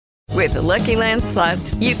With the Lucky Land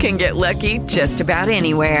Slots, you can get lucky just about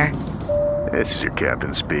anywhere. This is your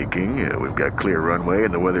captain speaking. We've got clear runway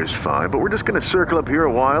and the weather's fine, but we're just going to circle up here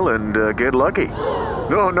a while and get lucky.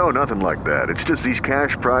 No, nothing like that. It's just these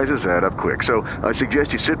cash prizes add up quick. So I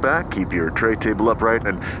suggest you sit back, keep your tray table upright,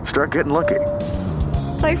 and start getting lucky.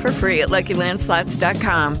 Play for free at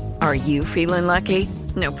LuckyLandSlots.com. Are you feeling lucky?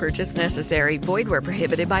 No purchase necessary. Void where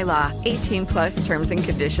prohibited by law. 18 plus terms and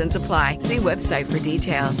conditions apply. See website for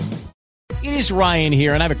details. It is Ryan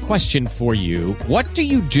here, and I have a question for you. What do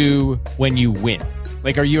you do when you win?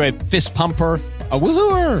 Like, are you a fist pumper, a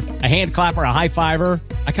woo-hooer, a hand clapper, a high-fiver?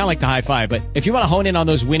 I kind of like the high-five, but if you want to hone in on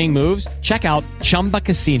those winning moves, check out Chumba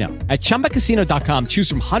Casino. At ChumbaCasino.com, choose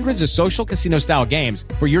from hundreds of social casino-style games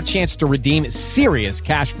for your chance to redeem serious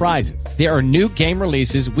cash prizes. There are new game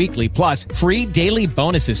releases weekly, plus free daily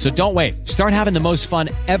bonuses, so don't wait. Start having the most fun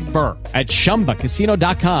ever at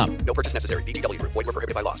ChumbaCasino.com. No purchase necessary. VGW Group. Void where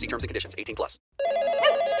prohibited by law. See terms and conditions. 18 plus.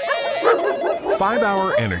 5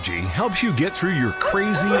 Hour Energy helps you get through your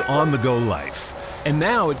crazy on-the-go life. And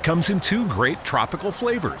now it comes in 2 great tropical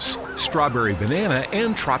flavors, Strawberry Banana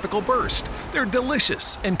and Tropical Burst. They're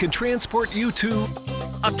delicious and can transport you to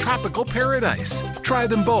a tropical paradise. Try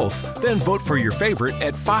them both, then vote for your favorite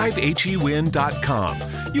at 5hewin.com.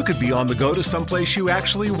 You could be on the go to someplace you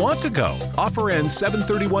actually want to go. Offer ends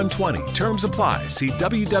 7/31/20. Terms apply. See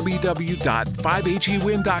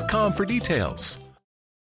www.5hewin.com for details.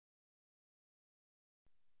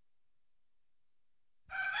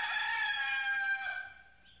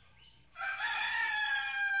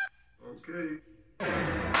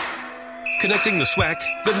 Connecting the SWAC,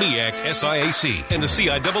 the MEAC, SIAC, and the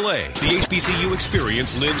CIAA. The HBCU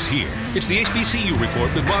experience lives here. It's the HBCU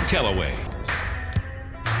Report with Rob Calloway.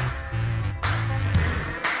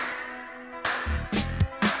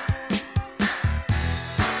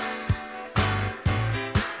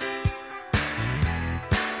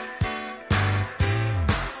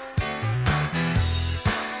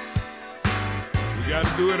 We got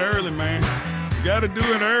to do it early, man. We got to do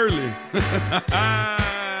it early.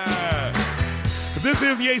 This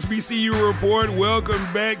is the HBCU Report. Welcome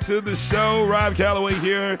back to the show. Rob Calloway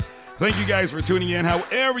here. Thank you guys for tuning in.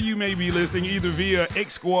 However you may be listening, either via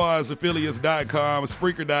xsquadsaffiliates.com,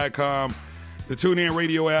 Spreaker.com, the TuneIn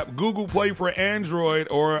Radio app, Google Play for Android,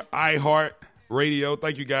 or iHeartRadio.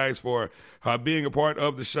 Thank you guys for being a part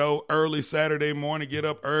of the show. Early Saturday morning. Get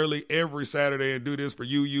up early every Saturday and do this for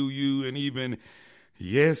you, and even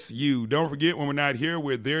yes, you. Don't forget, when we're not here,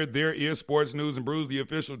 we're there. There is Sports News and Brews, the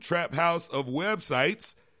official trap house of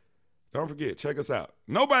websites. Don't forget, check us out.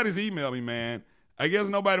 Nobody's emailed me, man. I guess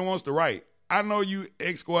nobody wants to write. I know you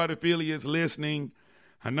X Squad affiliates listening.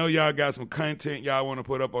 I know y'all got some content y'all want to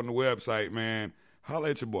put up on the website, man. Holla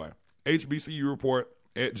at your boy. HBCU Report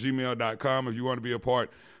at gmail.com if you want to be a part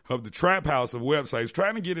of the trap house of websites.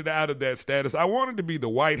 Trying to get it out of that status. I wanted to be the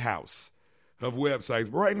White House of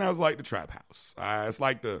websites, but right now it's like the trap house. It's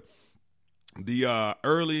like the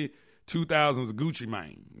early 2000s Gucci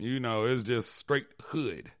Mane. You know, it's just straight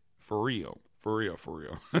hood. For real.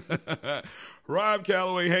 Rob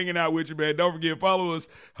Calloway hanging out with you, man. Don't forget, follow us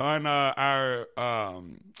on our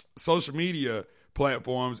social media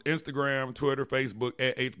platforms, Instagram, Twitter, Facebook,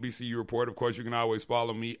 at HBCU Report. Of course, you can always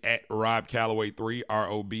follow me at Rob Calloway3,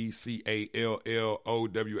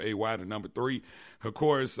 ROBCALLOWAY, the number 3. Of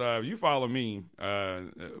course, if you follow me,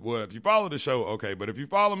 if you follow the show, okay, but if you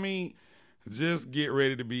follow me, just get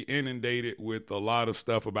ready to be inundated with a lot of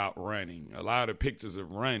stuff about running, a lot of pictures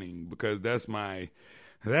of running, because that's my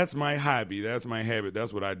hobby, that's my habit,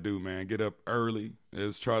 that's what I do, man. Get up early,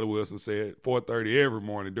 as Charlie Wilson said, 4:30 every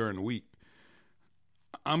morning during the week.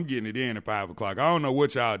 I'm getting it in at 5 o'clock. I don't know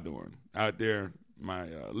what y'all doing out there, my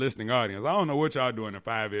listening audience. I don't know what y'all doing at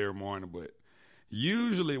 5 every morning, but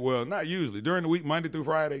usually, well, not usually, during the week, Monday through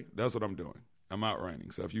Friday, that's what I'm doing. I'm out running.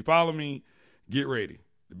 So if you follow me, get ready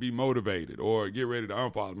to be motivated or get ready to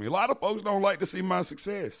unfollow me. A lot of folks don't like to see my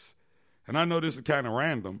success. And I know this is kind of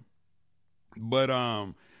random, but,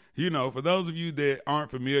 you know, for those of you that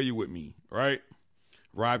aren't familiar with me, right?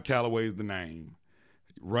 Rob Calloway is the name.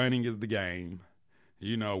 Running is the game.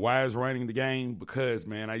 You know, why is running the game? Because,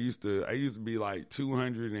 man, I used to be like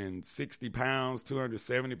 260 pounds,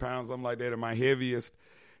 270 pounds, something like that at my heaviest.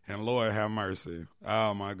 And Lord have mercy.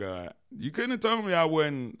 Oh, my God. You couldn't have told me I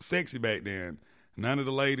wasn't sexy back then. None of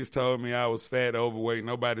the ladies told me I was fat, overweight.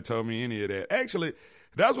 Nobody told me any of that. Actually,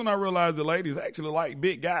 that's when I realized the ladies actually like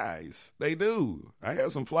big guys. They do. I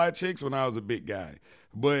had some fly chicks when I was a big guy.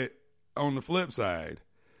 But on the flip side,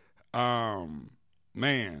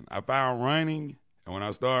 man, I found running. And when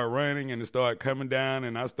I started running and it started coming down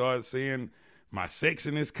and I started seeing My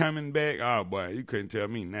sexiness coming back. Oh, boy, you couldn't tell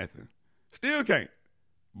me nothing. Still can't.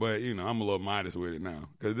 But, you know, I'm a little modest with it now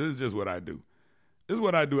because this is just what I do. This is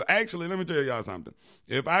what I do. Actually, let me tell y'all something.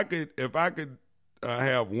 If I could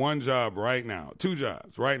have one job right now, two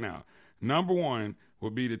jobs right now, number one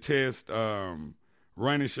would be to test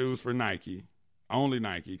running shoes for Nike, only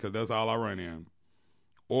Nike, because that's all I run in,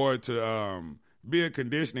 or to be a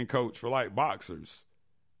conditioning coach for, like, boxers.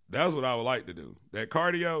 That's what I would like to do. That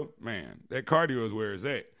cardio, man, that cardio is where it's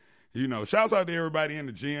at. You know, shouts out to everybody in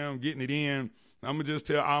the gym, getting it in. I'm going to just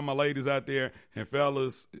tell all my ladies out there and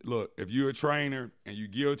fellas, look, if you're a trainer and you're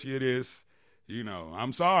guilty of this, you know,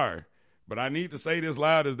 I'm sorry. But I need to say this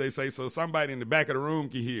loud, as they say, so somebody in the back of the room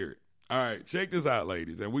can hear it. All right, check this out,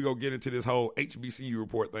 ladies, and we're going to get into this whole HBCU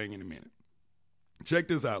report thing in a minute. Check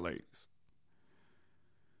this out, ladies.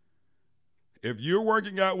 If you're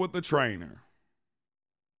working out with a trainer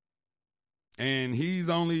and he's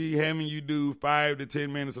only having you do 5 to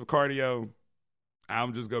 10 minutes of cardio,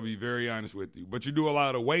 I'm just going to be very honest with you. But you do a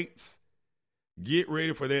lot of weights, get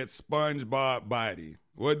ready for that SpongeBob body.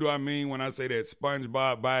 What do I mean when I say that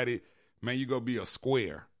SpongeBob body? Man, you're going to be a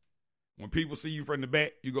square. When people see you from the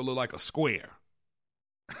back, you're going to look like a square.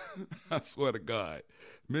 I swear to God.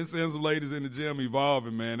 Been seeing some ladies in the gym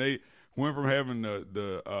evolving, man. They went from having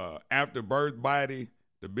the after birth body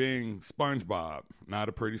to being SpongeBob. Not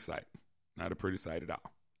a pretty sight. Not a pretty sight at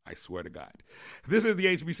all. I swear to God. This is the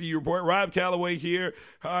HBCU Report. Rob Calloway here.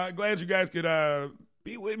 Glad you guys could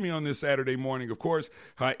be with me on this Saturday morning. Of course,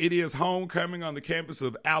 it is homecoming on the campus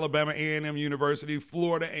of Alabama A&M University,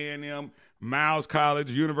 Florida A&M, Miles College,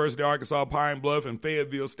 University of Arkansas, Pine Bluff, and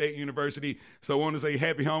Fayetteville State University. So I want to say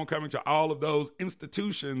happy homecoming to all of those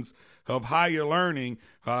institutions of higher learning.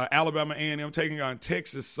 Alabama A&M taking on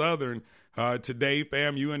Texas Southern today.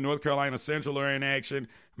 FAMU and North Carolina Central are in action.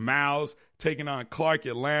 Miles taking on Clark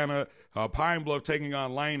Atlanta. Pine Bluff taking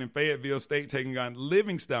on Lane, and Fayetteville State taking on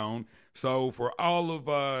Livingstone. So for all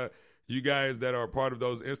of you guys that are part of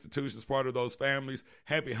those institutions, part of those families,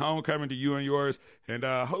 happy homecoming to you and yours. And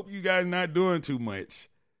hope you guys not doing too much,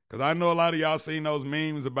 because I know a lot of y'all seen those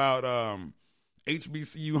memes about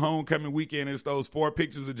HBCU homecoming weekend. It's those 4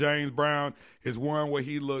 pictures of James Brown. It's one where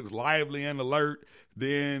he looks lively and alert.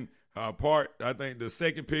 Then I think the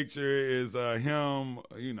second picture is him,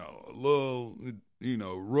 you know, a little, you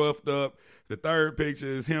know, roughed up. The third picture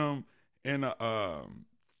is him in the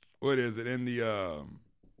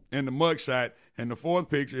in the mugshot, and the fourth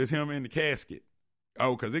picture is him in the casket.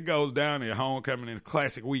 Oh, because it goes down at homecoming in a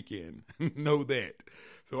classic weekend. Know that.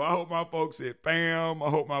 So I hope my folks at FAM, I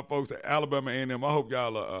hope my folks at Alabama A&M, I hope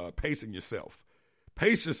y'all are pacing yourself.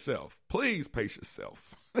 Pace yourself. Please pace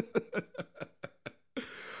yourself.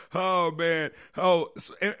 Oh, man. Oh,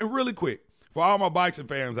 and really quick, for all my boxing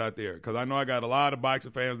fans out there, because I know I got a lot of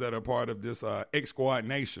boxing fans that are part of this X-Squad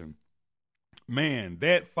Nation. Man,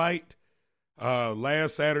 that fight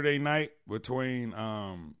last Saturday night between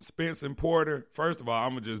Spence and Porter, first of all,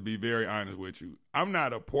 I'm going to just be very honest with you. I'm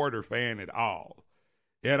not a Porter fan at all.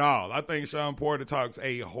 At all. I think Sean Porter talks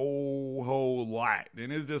a whole lot.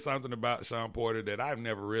 And it's just something about Sean Porter that I've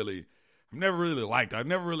never really liked. I've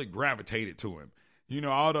never really gravitated to him. You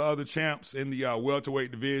know, all the other champs in the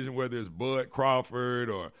welterweight division, whether it's Bud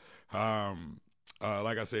Crawford or,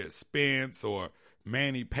 like I said, Spence or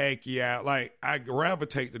Manny Pacquiao, like, I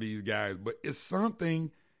gravitate to these guys. But it's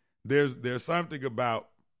something, there's something about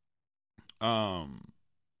Sean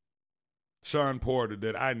Porter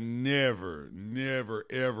that I never,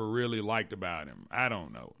 ever really liked about him. I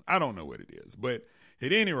don't know what it is. But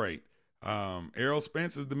at any rate, Errol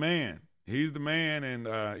Spence is the man. He's the man,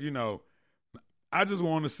 and, you know, I just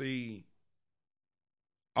want to see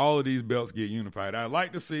all of these belts get unified. I'd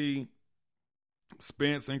like to see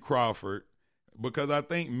Spence and Crawford, because I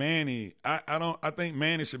think Manny, I think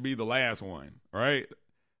Manny should be the last one, right?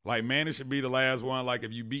 Like, Manny should be the last one. Like,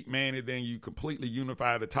 if you beat Manny, then you completely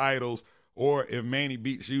unify the titles. Or if Manny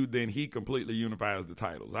beats you, then he completely unifies the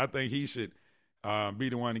titles. I think he should be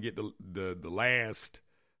the one to get the last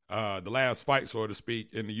fight, so to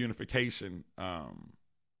speak, in the unification.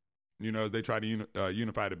 You know, as they try to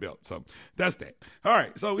unify the belt. So that's that. All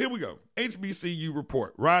right, so here we go. HBCU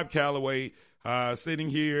Report. Rob Calloway sitting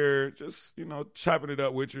here, just, you know, chopping it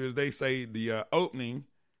up with you, as they say, the opening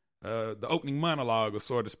monologue,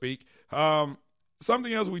 so to speak.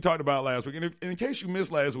 Something else we talked about last week, and in case you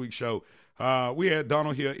missed last week's show, we had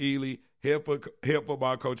Donald Hill-Ely, head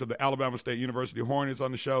football coach of the Alabama State University Hornets, on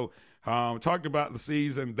the show. Talked about the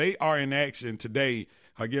season. They are in action today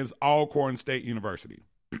against Alcorn State University.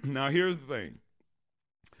 Now, here's the thing.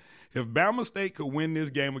 If Bama State could win this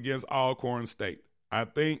game against Alcorn State, I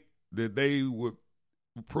think that they would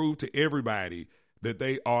prove to everybody that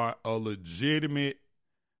they are a legitimate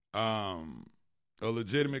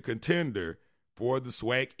contender for the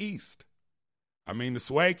SWAC East. I mean, the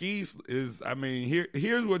SWAC East is, I mean,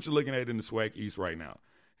 here's what you're looking at in the SWAC East right now.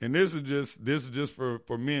 And this is just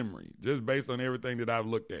for memory, just based on everything that I've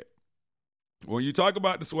looked at. When you talk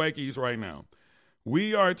about the SWAC East right now,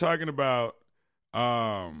 we are talking about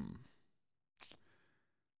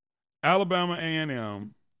Alabama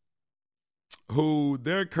A&M, who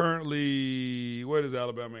they're currently, what is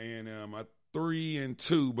Alabama A&M?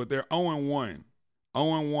 3-2, but they're 0-1.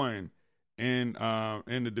 0-1 in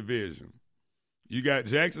the division. You got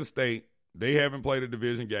Jackson State. They haven't played a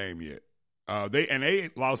division game yet. They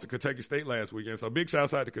lost to Kentucky State last weekend. So big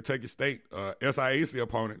shouts out to Kentucky State, SIAC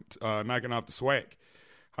opponent, knocking off the SWAC.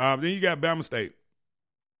 Then you got Bama State,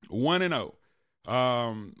 1-0.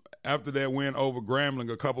 After that win over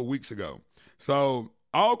Grambling a couple weeks ago. So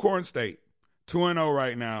Alcorn State, 2-0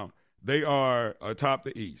 right now. They are atop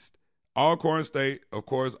the East. Alcorn State, of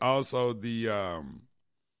course, also the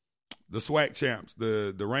SWAC champs,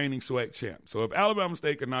 the reigning SWAC champs. So if Alabama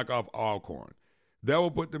State can knock off Alcorn, that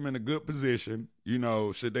will put them in a good position. You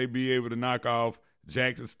know, should they be able to knock off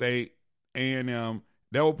Jackson State, A&M,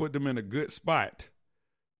 that will put them in a good spot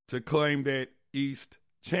to claim that East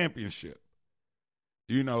championship.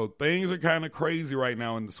 You know, things are kind of crazy right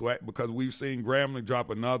now in the SWAC because we've seen Grambling drop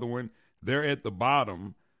another one. They're at the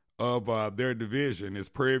bottom of their division. It's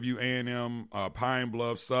Prairie View, A&M, Pine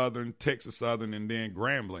Bluff, Southern, Texas Southern, and then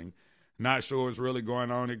Grambling. Not sure what's really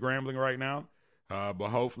going on at Grambling right now, but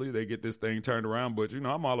hopefully they get this thing turned around. But, you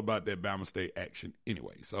know, I'm all about that Bama State action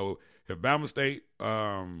anyway. So if Bama State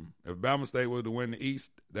were to win the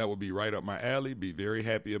East, that would be right up my alley. Be very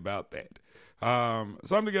happy about that.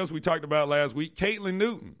 Something else we talked about last week, Caitlin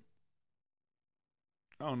Newton.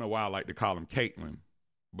 I don't know why I like to call him Caitlin,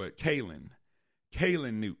 but Kaylin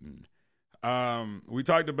Newton. We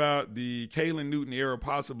talked about the Kaylin Newton era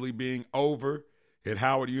possibly being over at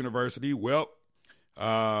Howard University. Well,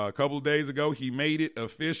 a couple of days ago, he made it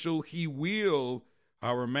official. He will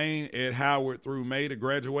remain at Howard through May to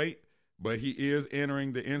graduate, but he is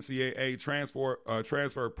entering the NCAA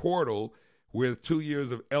transfer portal with 2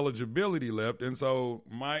 years of eligibility left. And so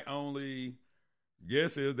my only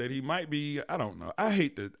guess is that he might be, I don't know. I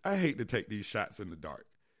hate to take these shots in the dark.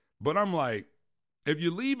 But I'm like, if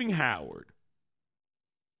you're leaving Howard,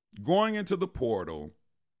 going into the portal,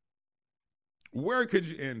 where could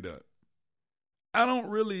you end up? I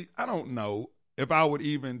don't know if I would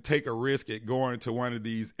even take a risk at going to one of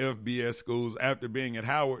these FBS schools after being at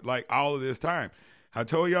Howard like all of this time. I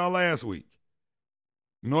told y'all last week,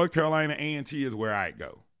 North Carolina A&T is where I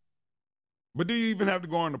go. But do you even have to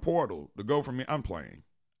go in the portal to go from me? I'm playing.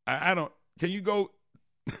 I don't. Can you go?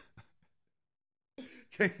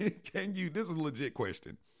 Can you? This is a legit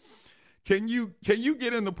question. Can you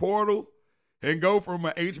get in the portal and go from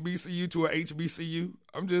an HBCU to a HBCU?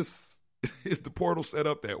 Is the portal set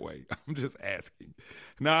up that way? I'm just asking.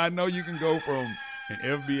 Now, I know you can go from an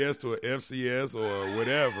FBS to an FCS or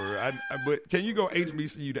whatever, but can you go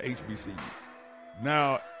HBCU to HBCU?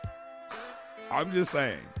 Now, I'm just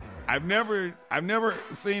saying, I've never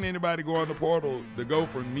seen anybody go on the portal to go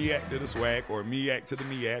from MEAC to the SWAC or MEAC to the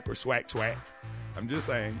MEAC or SWAC. I'm just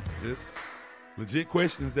saying, just legit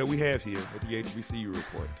questions that we have here at the HBCU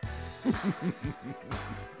Report.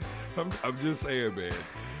 I'm just saying, man.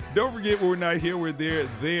 Don't forget, we're not here. We're there.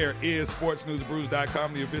 There is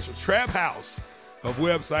sportsnewsbrews.com, the official trap house of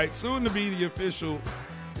websites, soon to be the official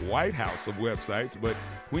White House of websites. But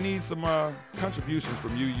we need some contributions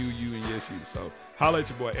from you, and yes, you. So holla at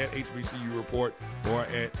your boy at HBCU Report or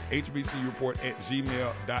at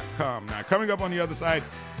hbcureport@gmail.com. Now, coming up on the other side,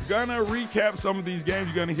 we're going to recap some of these games.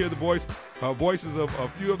 You're going to hear the voices of a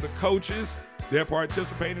few of the coaches that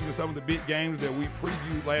participated in some of the big games that we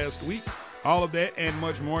previewed last week. All of that and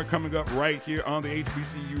much more coming up right here on the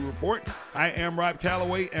HBCU Report. I am Rob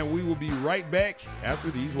Calloway, and we will be right back after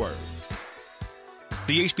these words.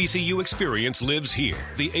 The HBCU experience lives here.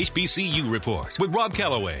 The HBCU Report with Rob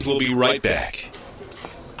Calloway. We'll be right back.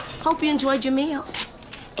 Hope you enjoyed your meal.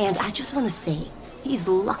 And I just want to say, he's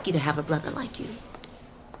lucky to have a brother like you.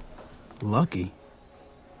 Lucky?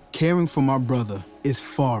 Caring for my brother is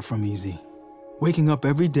far from easy. Waking up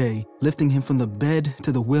every day, lifting him from the bed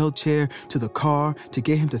to the wheelchair to the car to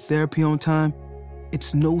get him to therapy on time,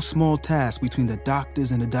 it's no small task between the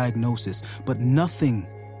doctors and the diagnosis, but nothing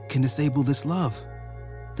can disable this love.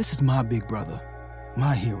 This is my big brother,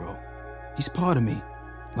 my hero. He's part of me,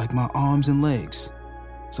 like my arms and legs.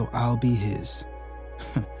 So I'll be his.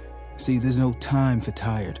 See, there's no time for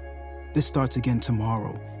tired. This starts again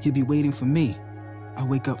tomorrow. He'll be waiting for me. I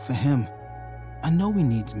wake up for him. I know he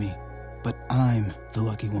needs me, but I'm the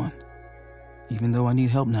lucky one. Even though I need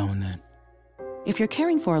help now and then. If you're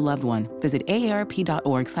caring for a loved one, visit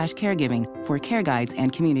aarp.org/caregiving for care guides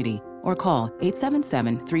and community, or call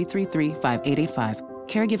 877-333-5885.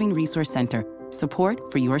 Caregiving Resource Center.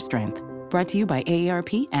 Support for your strength. Brought to you by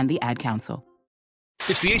AARP and the Ad Council.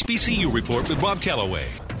 It's the HBCU Report with Rob Calloway.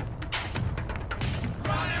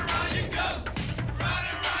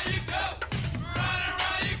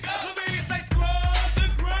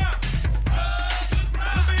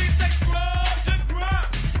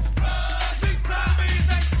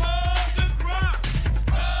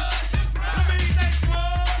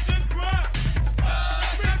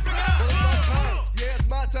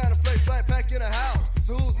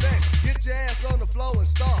 On the floor and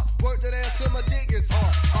start. Work that ass till my dick gets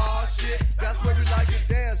hard. Aw, shit, that's where we like it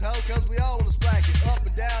dance, ho, cause we all wanna splack it. Up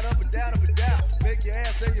and down, up and down, up and down. Make your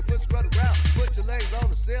ass and your foot spread around. Put your legs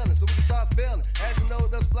on the ceiling so we can start feeling. As you know,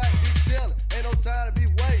 the splack be chillin'. Ain't no time to be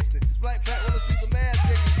wasted. Splack pack, wanna see some ass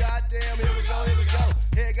shaking. Goddamn, here we go, here we go.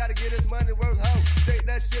 Head gotta get his money worth, ho. Shake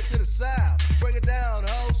that shit to the side. Bring it down,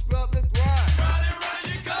 ho. Scrub the grind. Round and round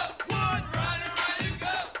you go. One, round and round you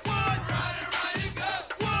go. One, round and round you go.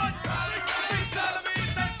 One, round and round.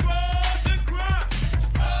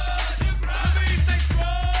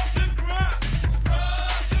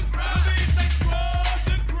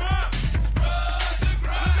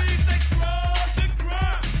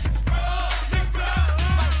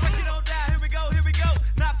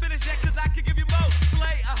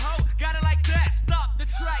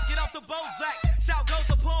 Shout goes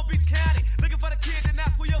to Palm Beach County. Looking for the kid, and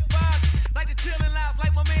that's where you'll find me. Like the chillin' lives,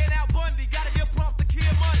 like my man Al Bundy. Gotta get prompt to kid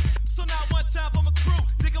money. So now one time for my crew.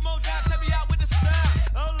 Dig 'em on down, check me out with the sound.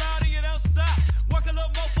 Oh Lordy, you don't stop. Work a little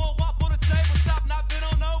more for a wop on the tabletop. Not been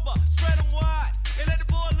on over. Spread 'em wide and let the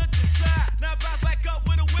boy look inside. Now bounce back up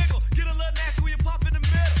with a wiggle. Get a little nasty when you pop in the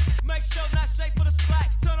middle. Make sure not shake for the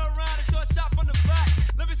splat. Turn around and show a shot from the back.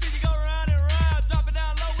 Let me see you go round and round. Drop it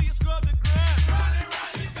down low when you scrub the ground. Round and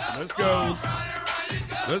round you go. Let's go.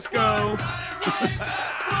 Let's go.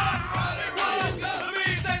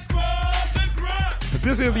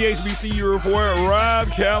 This is the HBCU Report.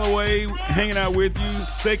 Rob Calloway hanging out with you.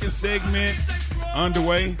 Second segment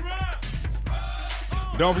underway.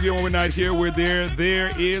 Don't forget, when we're not here, we're there.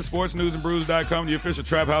 There is sportsnewsandbrews.com, the official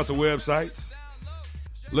Trap House of websites.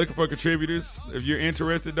 Looking for contributors. If you're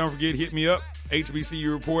interested, don't forget, hit me up.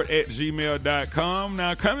 HBCUReport@gmail.com.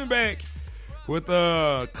 Now, coming back with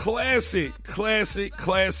a classic.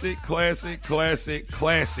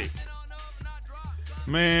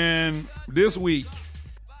 Man, this week,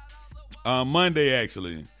 Monday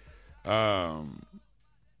actually,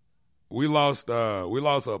 we lost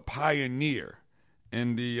a pioneer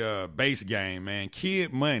in the base game, man.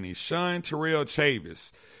 Kid Money, Sean Terrell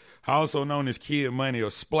Chavis, also known as Kid Money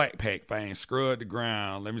or Splat Pack fame. Scrub the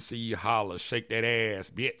ground, let me see you holler, shake that ass,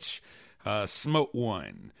 bitch. Smoke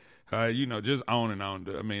one. Just on and on.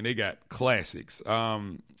 I mean, they got classics.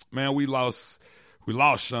 Man, we lost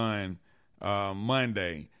Sean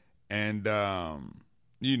Monday, and that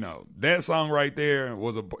song right there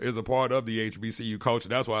is a part of the HBCU culture.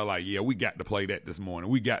 That's why we got to play that this morning.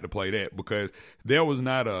 We got to play that because there was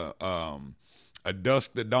not a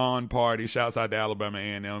dusk to dawn party. Shouts out to Alabama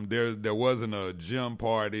A&M. There wasn't a gym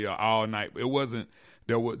party or all night. It wasn't.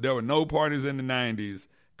 There were no parties in the 90s.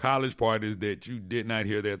 College parties that you did not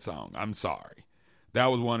hear that song. I'm sorry. That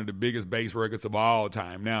was one of the biggest bass records of all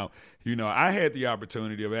time. Now, I had the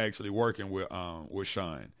opportunity of actually working with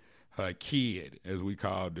Sean, Kid, as we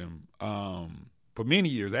called him, for many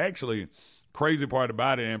years. Actually, crazy part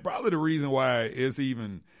about it, and probably the reason why it's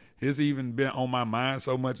even been on my mind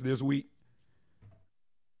so much this week,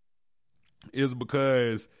 is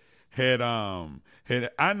because had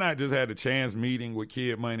I not just had a chance meeting with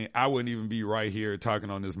Kid Money, I wouldn't even be right here talking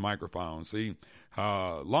on this microphone. See,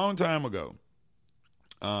 long time ago,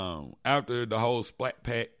 after the whole Splat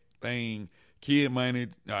Pack thing, Kid Money,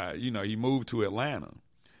 he moved to Atlanta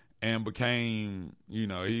and became,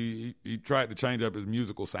 he tried to change up his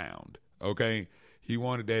musical sound, okay? He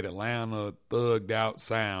wanted that Atlanta thugged out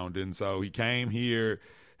sound, and so he came here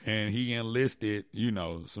and he enlisted,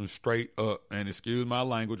 some straight up, and excuse my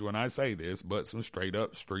language when I say this, but some straight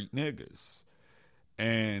up street niggas.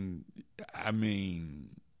 And, I mean,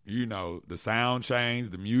 the sound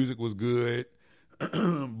changed, the music was good,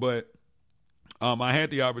 but I had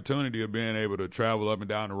the opportunity of being able to travel up and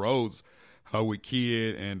down the roads with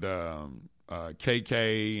Kid and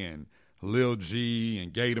KK and Lil G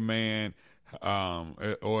and Gator Man,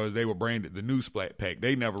 or as they were branded, the new Splat Pack.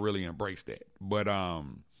 They never really embraced that.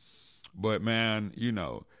 But man,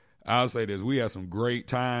 I'll say this: we had some great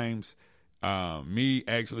times. Me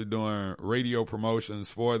actually doing radio promotions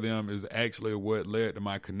for them is actually what led to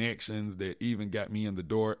my connections that even got me in the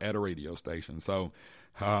door at a radio station. So,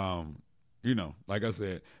 like I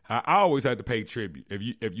said, I always had to pay tribute.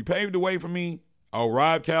 If you paved the way for me,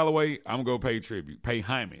 Rob Calloway, I'm going to pay tribute, pay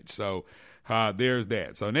homage. So there's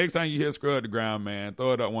that. So next time you hear Scrub the Ground, man,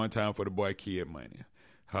 throw it up one time for the boy Kid Money.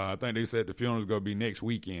 I think they said the funeral's going to be next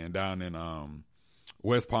weekend down in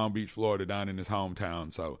West Palm Beach, Florida, down in his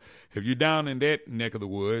hometown. So if you're down in that neck of the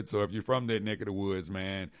woods, or if you're from that neck of the woods,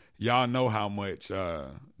 man, y'all know how much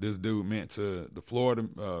this dude meant to the Florida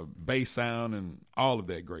bass sound and all of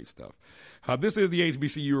that great stuff. This is the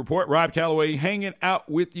HBCU Report. Rob Calloway hanging out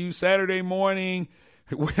with you Saturday morning.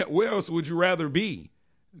 Where else would you rather be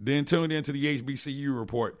than tuned into the HBCU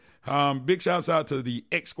Report? Big shouts out to the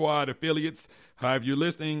X Squad affiliates. If you're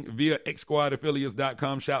listening via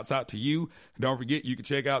xsquadaffiliates.com, shouts out to you. Don't forget, you can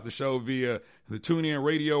check out the show via the TuneIn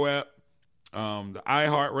Radio app, the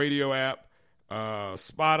iHeartRadio app,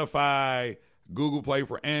 Spotify, Google Play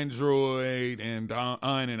for Android, and on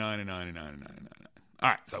and on and on and on and on and on. All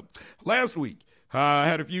right, so last week I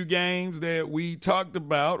had a few games that we talked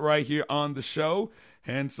about right here on the show.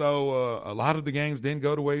 And so a lot of the games didn't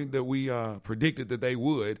go the way that we predicted that they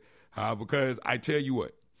would, because I tell you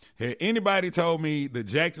what, had anybody told me that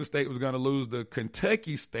Jackson State was going to lose to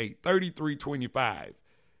Kentucky State 33-25,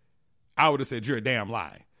 I would have said you're a damn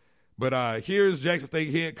lie. But here's Jackson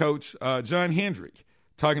State head coach John Hendrick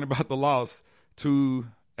talking about the loss to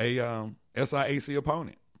a SIAC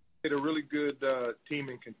opponent. A really good team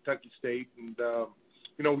in Kentucky State, and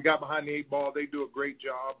we got behind the eight ball. They do a great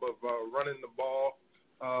job of running the ball.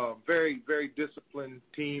 Very, very disciplined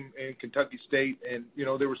team in Kentucky State, and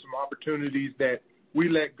there were some opportunities that we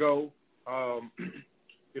let go.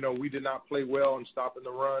 We did not play well in stopping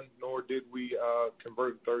the run, nor did we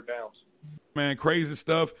convert third downs. Man, crazy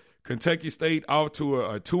stuff. Kentucky State off to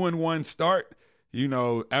a 2-1 start.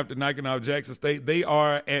 After knocking out Jackson State, they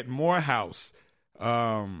are at Morehouse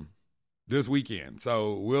this weekend.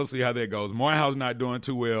 So we'll see how that goes. Morehouse not doing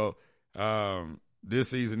too well this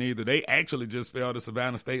season either. They actually just fell to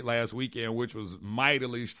Savannah State last weekend, which was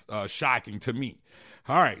mightily shocking to me.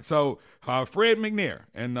 All right, so Fred McNair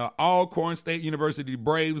and the Alcorn State University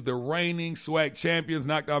Braves, the reigning SWAC champions,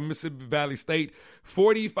 knocked out Mississippi Valley State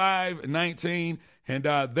 45-19. And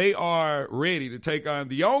they are ready to take on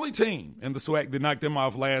the only team in the SWAC that knocked them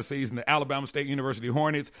off last season, the Alabama State University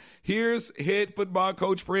Hornets. Here's head football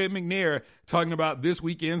coach Fred McNair talking about this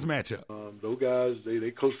weekend's matchup. Those guys,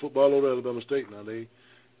 they coach football over Alabama State now. They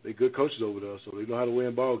good coaches over there, so they know how to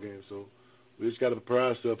win ball games. So we just got to prepare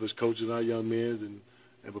ourselves as coaches and our young men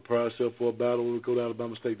and prepare ourselves for a battle when we go to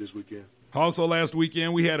Alabama State this weekend. Also last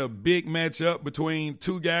weekend, we had a big matchup between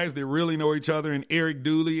two guys that really know each other, in Eric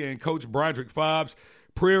Dooley and Coach Broderick Fobbs.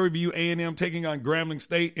 Prairie View A&M taking on Grambling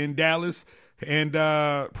State in Dallas, and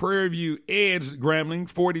Prairie View edged Grambling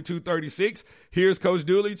 42-36. Here's Coach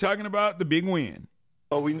Dooley talking about the big win.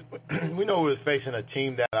 Well, we know we were facing a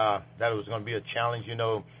team that was going to be a challenge.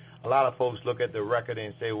 A lot of folks look at the record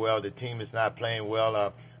and say, well, the team is not playing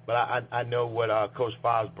well. But I know what Coach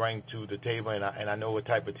Fobbs brings to the table, and I know what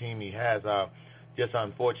type of team he has. Just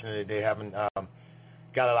unfortunately, they haven't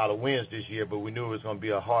got a lot of wins this year, but we knew it was going to be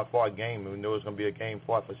a hard-fought game. We knew it was going to be a game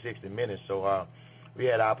fought for 60 minutes. So we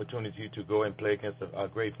had the opportunity to go and play against a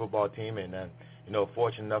great football team, and,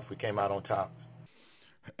 fortunate enough, we came out on top.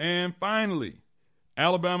 And finally,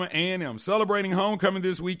 Alabama A&M celebrating homecoming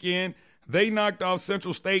this weekend. They knocked off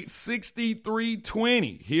Central State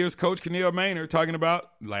 63-20. Here's Coach Kenneal Maynard talking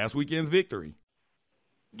about last weekend's victory.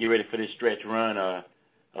 Get ready for this stretch run,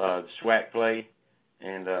 SWAC play,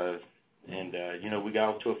 and we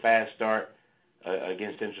got off to a fast start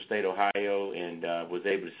against Central State, Ohio, and was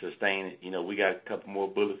able to sustain it. We got a couple more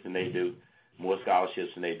bullets than they do, more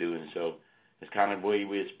scholarships than they do, and so it's kind of the way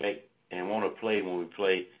we expect and want to play when we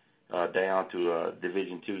play down to a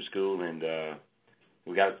Division II school, and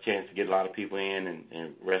we got a chance to get a lot of people in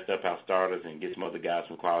and rest up our starters and get some other guys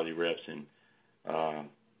some quality reps, and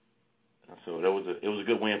so it was a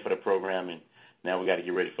good win for the program, and now we got to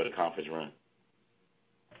get ready for the conference run.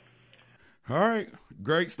 All right,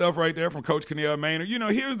 great stuff right there from Coach Kenneal Maynard.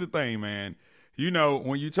 Here's the thing, man.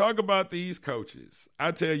 When you talk about these coaches,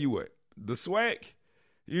 I tell you what, the SWAC.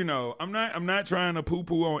 I'm not trying to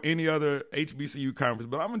poo-poo on any other HBCU conference,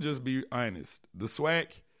 but I'm gonna just be honest. The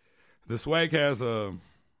SWAC has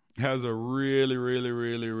a really, really,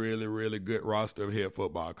 really, really, really good roster of head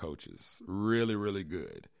football coaches. Really, really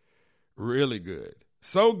good. Really good.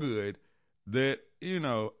 So good that,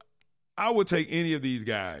 I would take any of these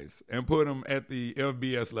guys and put them at the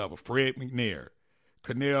FBS level. Fred McNair,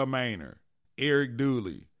 Kenneal Maynard, Eric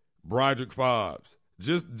Dooley, Broderick Fobbs.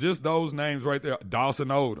 Just those names right there. Dawson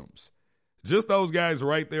Odoms. Just those guys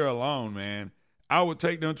right there alone, man. I would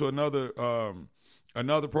take them to another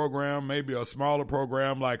program, maybe a smaller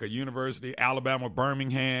program like a University, Alabama,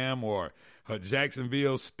 Birmingham, or a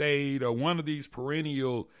Jacksonville State, or one of these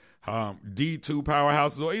perennial D2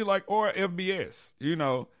 powerhouses, or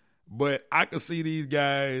FBS, But I could see these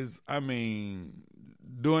guys,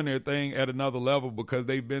 doing their thing at another level because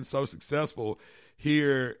they've been so successful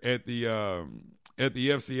here at the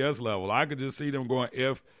FCS level. I could just see them going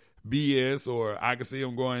FBS, or I could see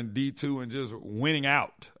them going D2 and just winning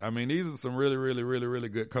out. These are some really, really, really, really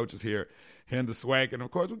good coaches here in the SWAC. And,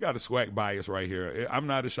 of course, we got a SWAC bias right here. I'm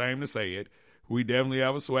not ashamed to say it. We definitely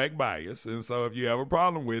have a SWAC bias. And so if you have a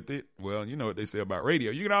problem with it, well, you know what they say about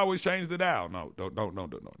radio. You can always change the dial. No.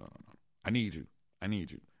 I need you.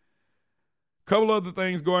 Couple other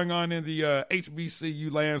things going on in the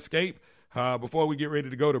HBCU landscape before we get ready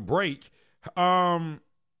to go to break.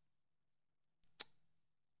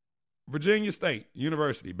 Virginia State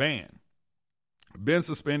University been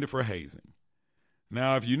suspended for hazing.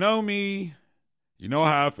 Now, if you know me, you know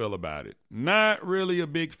how I feel about it. Not really a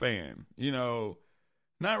big fan.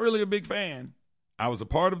 Not really a big fan. I was a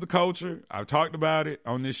part of the culture. I've talked about it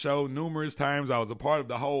on this show numerous times. I was a part of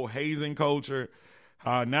the whole hazing culture.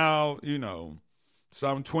 Now,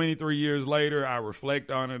 some 23 years later, I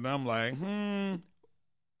reflect on it and I'm like,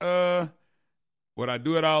 would I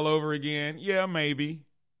do it all over again? Yeah, maybe.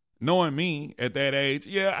 Knowing me at that age,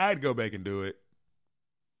 yeah, I'd go back and do it.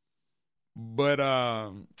 But,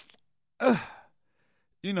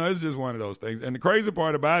 it's just one of those things. And the crazy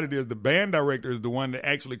part about it is the band director is the one that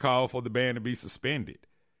actually called for the band to be suspended.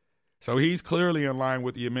 So he's clearly in line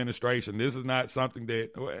with the administration. This is not something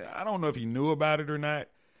that, I don't know if he knew about it or not.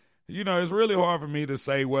 It's really hard for me to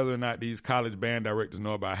say whether or not these college band directors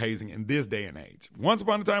know about hazing in this day and age. Once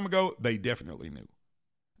upon a time ago, they definitely knew.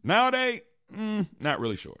 Nowadays, not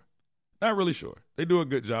really sure. Not really sure. They do a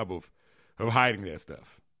good job of hiding that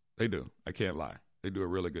stuff. They do. I can't lie. They do a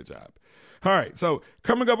really good job. All right, so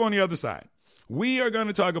coming up on the other side, we are going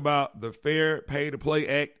to talk about the Fair Pay to Play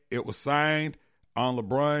Act. It was signed on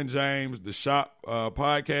LeBron James, the Shop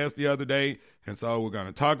podcast the other day, and so we're going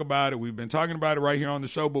to talk about it. We've been talking about it right here on the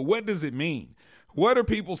show, but what does it mean? What are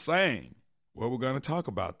people saying? Well, we're going to talk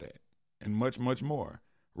about that and much, much more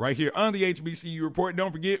right here on the HBCU Report.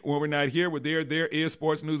 Don't forget, when we're not here, we're there. There is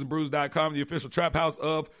sportsnewsandbrews.com, the official trap house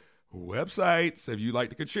of websites. If you'd like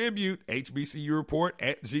to contribute,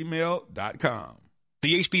 hbcureport@gmail.com.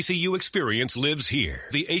 The HBCU experience lives here.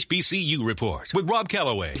 The HBCU Report with Rob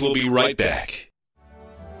Calloway. We'll be right back.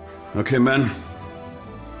 Okay, men,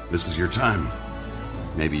 this is your time.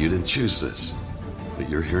 Maybe you didn't choose this, but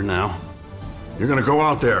you're here now. You're going to go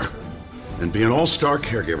out there and be an all-star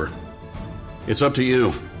caregiver. It's up to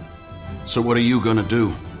you. So what are you going to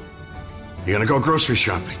do? You're going to go grocery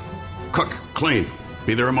shopping, cook, clean,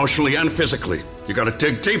 be there emotionally and physically. You got to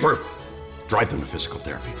dig deeper. Drive them to physical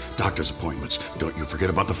therapy, doctor's appointments. Don't you forget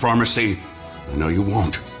about the pharmacy. I know you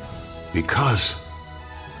won't, because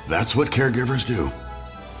that's what caregivers do.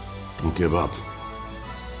 Don't give up.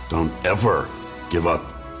 Don't ever give up.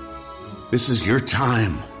 This is your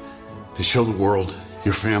time to show the world,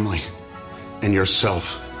 your family, and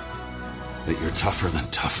yourself that you're tougher than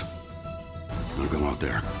tough. Now go out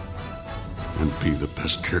there and be the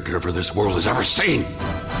best caregiver this world has ever seen.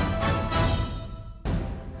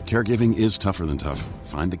 Caregiving is tougher than tough.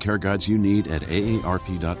 Find the care guides you need at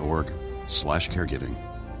aarp.org/caregiving.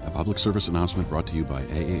 A public service announcement brought to you by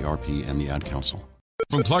AARP and the Ad Council.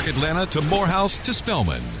 From Clark Atlanta to Morehouse to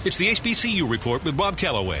Spelman, it's the HBCU Report with Rob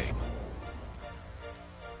Calloway.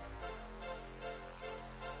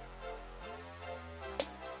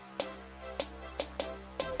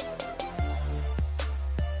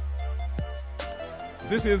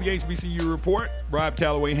 This is the HBCU Report. Rob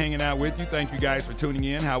Calloway hanging out with you. Thank you guys for tuning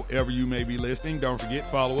in, however you may be listening. Don't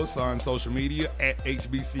forget, follow us on social media at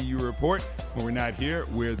HBCU Report. When we're not here,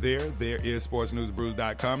 we're there. There is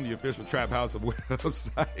sportsnewsbrews.com, the official trap house of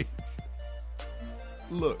websites.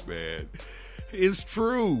 Look, man, it's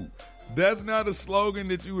true. That's not a slogan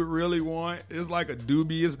that you would really want. It's like a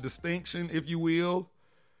dubious distinction, if you will.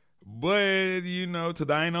 But, to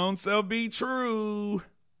thine own self be true.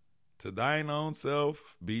 To thine own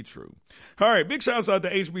self be true. All right, big shouts out to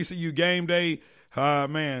HBCU Game Day.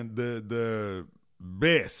 Man, the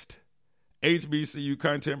best HBCU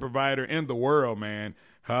content provider in the world, man.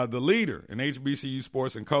 The leader in HBCU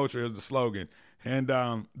sports and culture is the slogan. And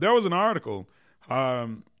there was an article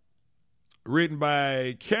written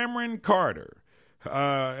by Cameron Carter.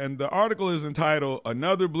 And the article is entitled,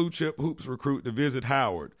 "Another Blue Chip Hoops Recruit to Visit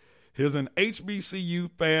Howard." Is an HBCU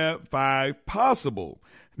Fab 5 possible?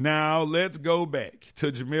 Now, let's go back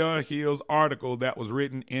to Jamel Hill's article that was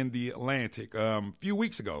written in The Atlantic a few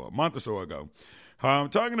weeks ago, a month or so ago.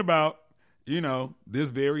 Talking about, this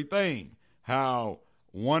very thing, how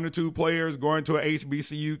one or two players going to a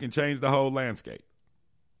HBCU can change the whole landscape.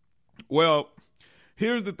 Well,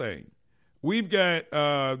 here's the thing. We've got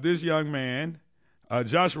this young man,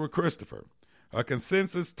 Joshua Christopher, a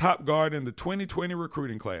consensus top guard in the 2020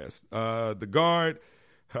 recruiting class. The guard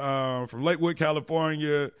from Lakewood,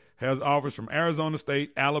 California, has offers from Arizona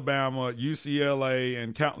State, Alabama, UCLA,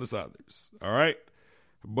 and countless others. All right?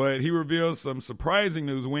 But he reveals some surprising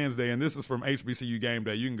news Wednesday, and this is from HBCU Game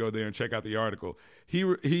Day. You can go there and check out the article.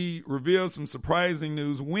 He reveals some surprising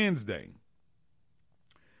news Wednesday.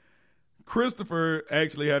 Christopher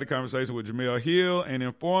actually had a conversation with Jamel Hill and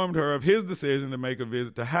informed her of his decision to make a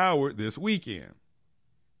visit to Howard this weekend.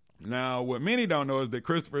 Now, what many don't know is that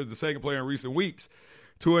Christopher is the second player in recent weeks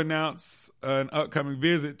to announce an upcoming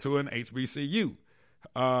visit to an HBCU.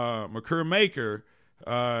 Makur Maker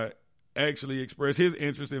actually expressed his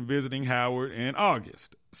interest in visiting Howard in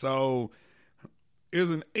August. So,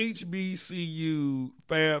 is an HBCU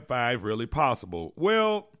Fab 5 really possible?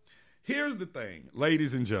 Well, here's the thing,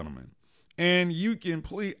 ladies and gentlemen. And you can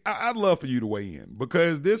please, I'd love for you to weigh in,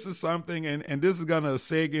 because this is something, and this is going to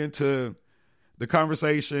seg into the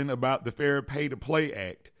conversation about the Fair Pay to Play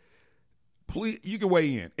Act. Please, you can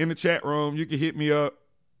weigh in the chat room. You can hit me up,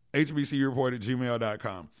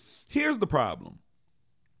 hbcureport@gmail.com. Here's the problem.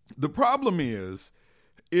 The problem is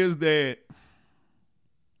that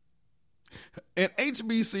an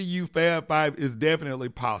HBCU Fab 5 is definitely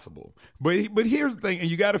possible. But here's the thing, and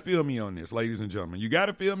you got to feel me on this, ladies and gentlemen. You got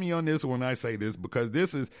to feel me on this when I say this, because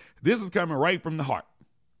this is coming right from the heart.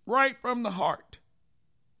 Right from the heart.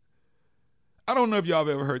 I don't know if y'all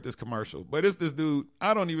have ever heard this commercial, but it's this dude,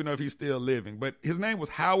 I don't even know if he's still living, but his name was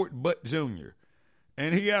Howard Butt Jr.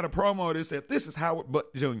 And he had a promo that said, "This is Howard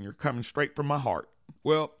Butt Jr. coming straight from my heart."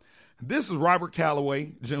 Well, this is Robert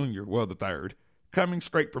Calloway Jr., the third, coming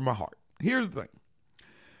straight from my heart. Here's the thing.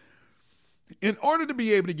 In order to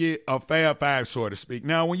be able to get a Fab 5, so to speak,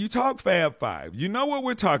 now when you talk Fab 5, you know what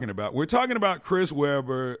we're talking about. We're talking about Chris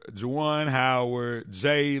Webber, Juwan Howard,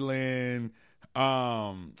 Jalen,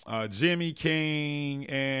 Jimmy King,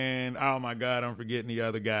 and oh my God, I'm forgetting the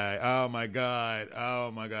other guy. Oh my God,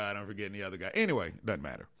 I'm forgetting the other guy. Anyway, doesn't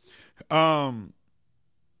matter.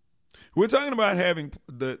 We're talking about having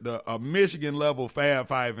a Michigan level Fab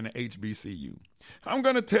 5 in the HBCU. I'm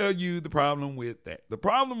going to tell you the problem with that. The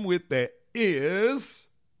problem with that is,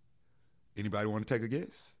 anybody want to take a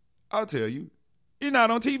guess? I'll tell you. You're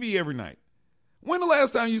not on TV every night. When the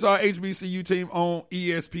last time you saw an HBCU team on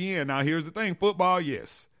ESPN? Now, here's the thing. Football,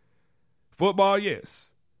 yes. Football,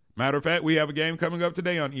 yes. Matter of fact, we have a game coming up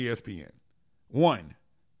today on ESPN. One.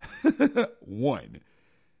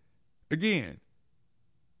 Again,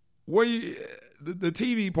 the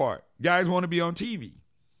TV part. Guys want to be on TV.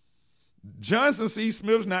 Johnson C.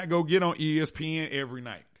 Smith's not going to get on ESPN every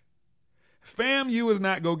night. FAMU is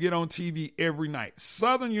not going to get on TV every night.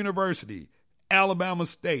 Southern University, Alabama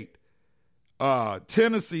State,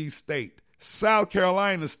 Tennessee State, South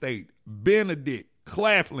Carolina State, Benedict,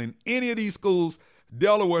 Claflin, any of these schools,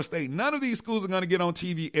 Delaware State, none of these schools are going to get on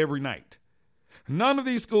TV every night. None of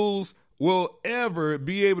these schools will ever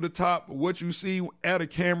be able to top what you see at a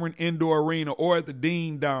Cameron Indoor Arena or at the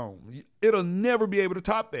Dean Dome. It'll never be able to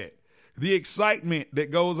top that. The excitement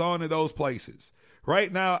that goes on in those places.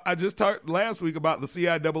 Right now, I just talked last week about the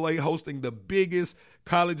CIAA hosting the biggest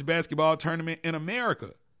college basketball tournament in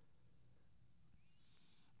America.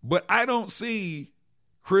 But I don't see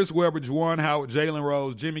Chris Webber, Juwan Howard, Jalen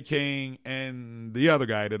Rose, Jimmy King, and the other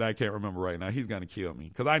guy that I can't remember right now. He's going to kill me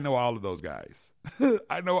because I know all of those guys.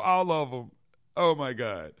 I know all of them. Oh, my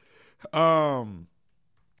God.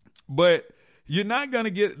 But you're not going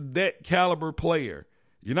to get that caliber player.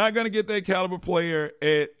 You're not going to get that caliber player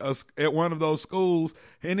at one of those schools.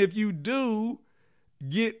 And if you do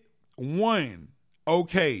get one,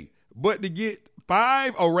 okay. But to get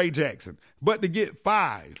 5, Ray Jackson. But to get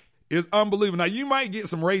 5 is unbelievable. Now, you might get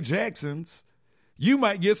some Ray Jacksons. You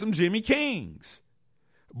might get some Jimmy Kings.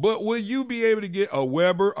 But will you be able to get a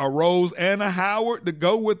Weber, a Rose, and a Howard to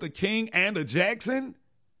go with a King and a Jackson?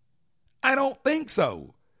 I don't think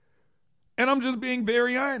so. And I'm just being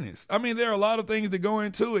very honest. I mean, there are a lot of things that go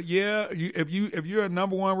into it. Yeah, if you're a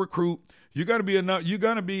number one recruit, you're gonna be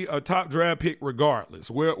a top draft pick regardless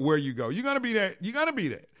where you go. You're gonna be that. You're gonna be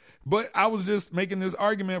that. But I was just making this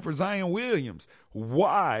argument for Zion Williams.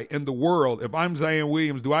 Why in the world, if I'm Zion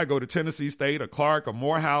Williams, do I go to Tennessee State or Clark or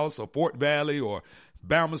Morehouse or Fort Valley or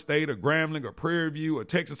Bama State or Grambling or Prairie View or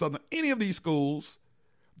Texas Southern, any of these schools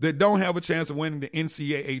that don't have a chance of winning the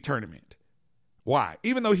NCAA tournament. Why?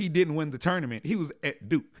 Even though he didn't win the tournament, he was at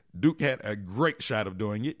Duke. Duke had a great shot of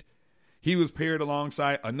doing it. He was paired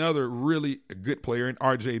alongside another really good player in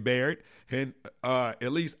R.J. Barrett and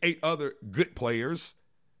at least 8 other good players.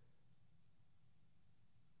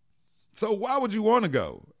 So why would you want to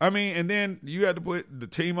go? I mean, and then you had to put the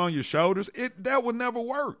team on your shoulders. That would never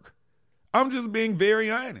work. I'm just being very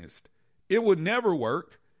honest. It would never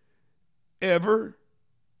work. Ever.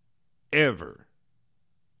 Ever.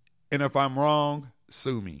 And if I'm wrong,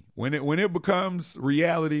 sue me. When it becomes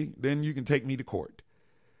reality, then you can take me to court.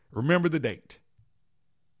 Remember the date.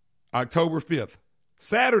 October 5th.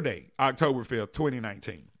 Saturday, October 5th,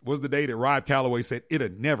 2019, was the day that Rob Calloway said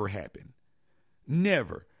it'd never happen.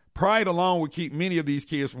 Never. Pride alone would keep many of these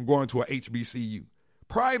kids from going to a HBCU.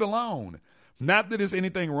 Pride alone. Not that there's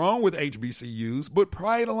anything wrong with HBCUs, but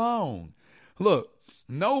pride alone. Look,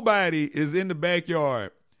 nobody is in the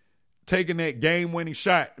backyard taking that game-winning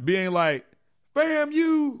shot, being like, "Fam,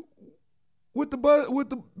 you with the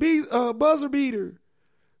buzzer beater.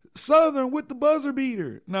 Southern with the buzzer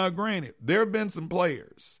beater." Now, granted, there have been some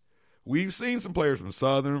players. We've seen some players from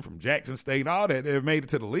Southern, from Jackson State, and all that have made it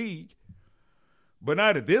to the league, but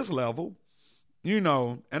not at this level, you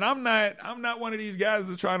know. And I'm not one of these guys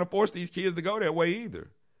that's trying to force these kids to go that way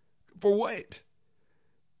either. For what?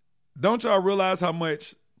 Don't y'all realize how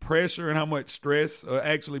much pressure and how much stress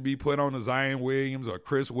actually be put on a Zion Williams or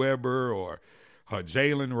Chris Webber or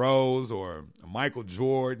Jalen Rose or Michael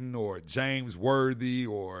Jordan or James Worthy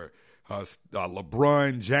or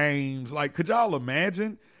LeBron James? Like, could y'all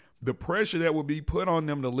imagine the pressure that would be put on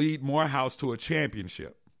them to lead Morehouse to a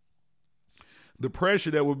championship? The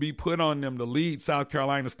pressure that would be put on them to lead South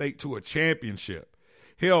Carolina State to a championship.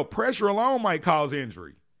 Hell, pressure alone might cause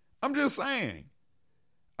injury. I'm just saying.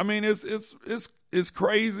 I mean, it's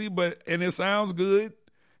crazy, and it sounds good,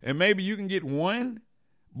 and maybe you can get 1,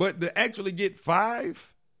 but to actually get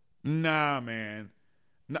 5, nah, man.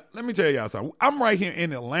 Nah, let me tell y'all something. I'm right here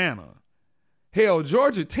in Atlanta. Hell,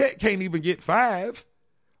 Georgia Tech can't even get 5.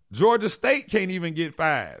 Georgia State can't even get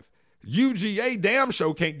 5. UGA damn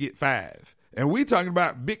sure can't get 5. And we talking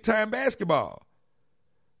about big-time basketball.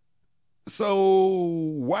 So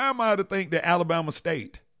why am I to think that Alabama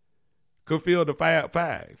State could field the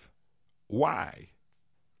 5? Why?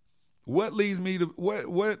 What leads me to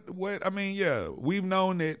what? I mean, yeah, we've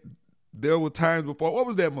known that there were times before. What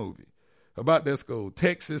was that movie about that school?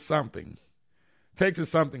 Texas something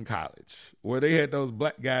college, where they had those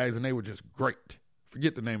black guys and they were just great.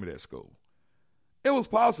 Forget the name of that school. It was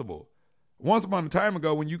possible once upon a time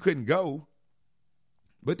ago when you couldn't go.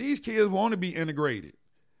 But these kids want to be integrated.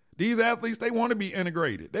 These athletes, they want to be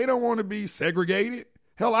integrated. They don't want to be segregated.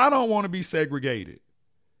 Hell, I don't want to be segregated.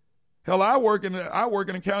 Hell, I work in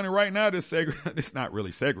a county right now that's it's not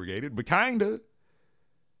really segregated, but kinda.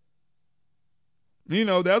 You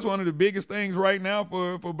know, that's one of the biggest things right now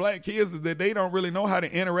for black kids is that they don't really know how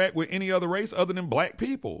to interact with any other race other than black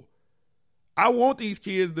people. I want these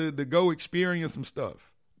kids to go experience some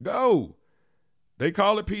stuff. Go. They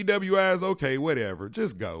call it PWIs. Okay, whatever.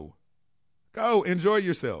 Just go. Go. Enjoy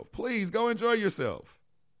yourself. Please, go enjoy yourself.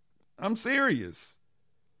 I'm serious.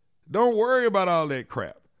 Don't worry about all that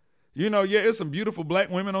crap. You know, yeah, it's some beautiful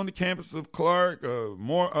black women on the campus of Clark,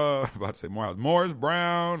 Morris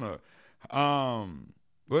Brown, well,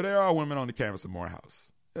 there are women on the campus of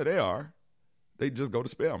Morehouse. Yeah, they are. They just go to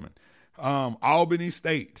Spelman. Albany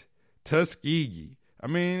State, Tuskegee. I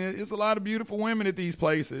mean, it's a lot of beautiful women at these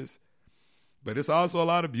places. But it's also a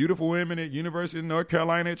lot of beautiful women at University of North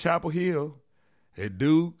Carolina at Chapel Hill, at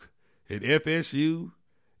Duke, at FSU,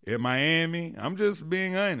 at Miami. I'm just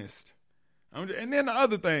being honest. And then the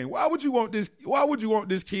other thing, why would you want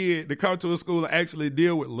this kid to come to a school and actually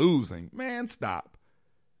deal with losing? Man, stop.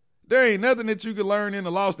 There ain't nothing that you can learn in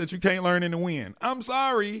the loss that you can't learn in the win. I'm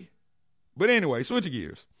sorry. But anyway, switching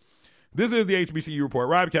gears. This is the HBCU Report.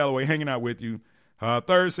 Rob Calloway hanging out with you.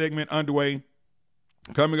 Third segment underway.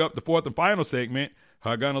 Coming up, the fourth and final segment,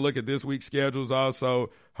 going to look at this week's schedules also.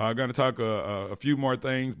 Going to talk a few more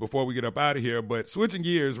things before we get up out of here. But switching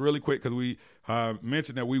gears really quick because we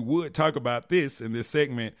mentioned that we would talk about this in this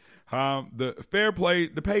segment.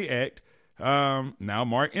 The Pay Act. Now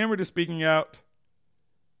Mark Emmert is speaking out.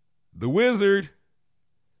 The Wizard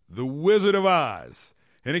of Oz.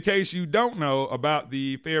 And in case you don't know about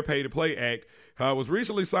the Fair Pay to Play Act, was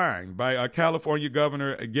recently signed by California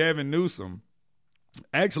Governor Gavin Newsom.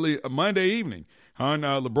 Actually, a Monday evening on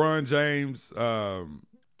LeBron James,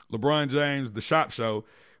 The Shop Show,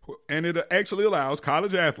 and it actually allows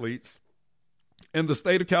college athletes in the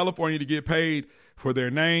state of California to get paid for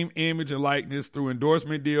their name, image, and likeness through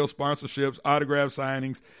endorsement deals, sponsorships, autograph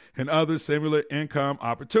signings, and other similar income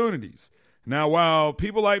opportunities. Now, while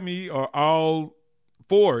people like me are all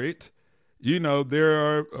for it,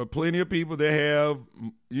 there are plenty of people that have,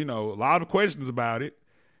 a lot of questions about it.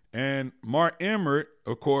 And Mark Emmert,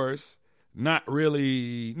 of course, not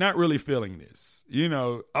really feeling this.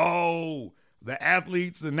 The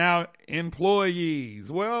athletes are now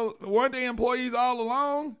employees. Well, weren't they employees all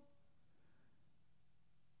along?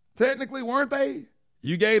 Technically, weren't they?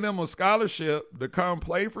 You gave them a scholarship to come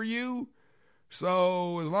play for you.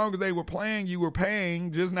 So as long as they were playing, you were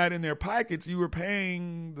paying, just not in their pockets. You were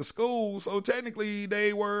paying the school. So technically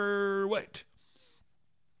they were what?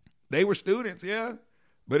 They were students, yeah.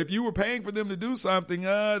 But if you were paying for them to do something,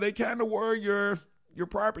 they kind of were your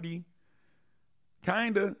property.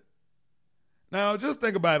 Kind of. Now, just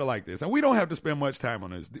think about it like this. And we don't have to spend much time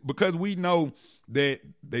on this because we know that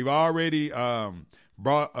they've already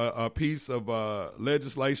brought a piece of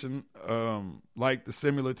legislation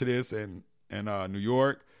similar to this in New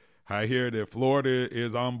York. I hear that Florida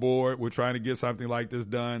is on board. We're trying to get something like this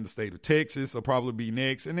done. The state of Texas will probably be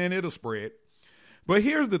next, and then it'll spread. But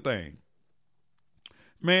here's the thing.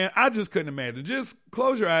 Man, I just couldn't imagine. Just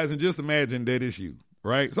close your eyes and just imagine that it's you,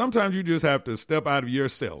 right? Sometimes you just have to step out of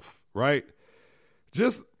yourself, right?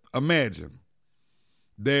 Just imagine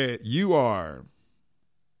that you are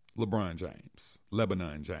LeBron James,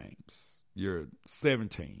 Lebanon James. You're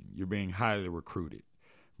 17. You're being highly recruited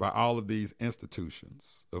by all of these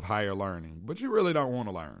institutions of higher learning, but you really don't want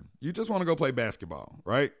to learn. You just want to go play basketball,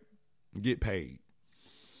 right? Get paid.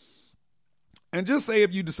 And just say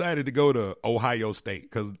if you decided to go to Ohio State,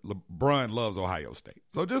 because LeBron loves Ohio State.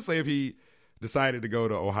 So just say if he decided to go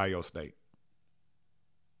to Ohio State.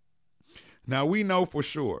 Now, we know for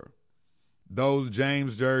sure those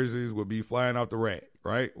James jerseys would be flying off the rack,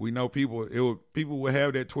 right? We know people would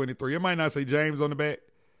have that 23. It might not say James on the back,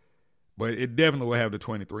 but it definitely will have the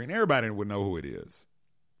 23, and everybody would know who it is,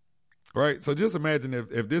 right? So just imagine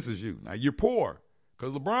if this is you. Now, you're poor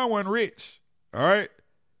because LeBron wasn't rich, all right?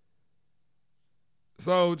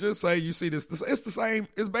 So just say you see this. It's the same.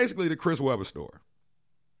 It's basically the Chris Webber store.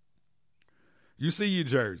 You see your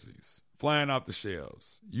jerseys flying off the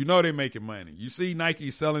shelves. You know they're making money. You see Nike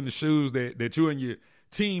selling the shoes that you and your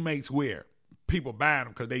teammates wear. People buying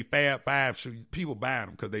them because they Fab Five shoes. People buying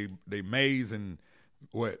them because they maize and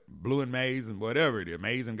blue and maize and whatever it is.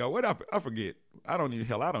 Maize and gold. I forget. I don't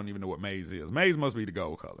even know what maize is. Maize must be the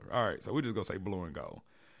gold color. All right, so we're just going to say blue and gold.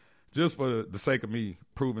 Just for the sake of me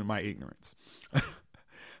proving my ignorance.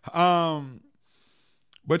 But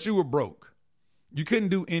you were broke. You couldn't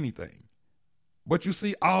do anything. But you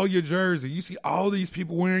see all your jerseys. You see all these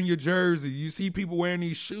people wearing your jerseys. You see people wearing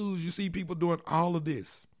these shoes. You see people doing all of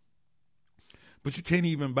this. But you can't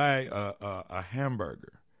even buy a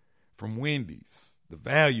hamburger from Wendy's, the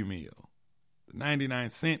value meal, the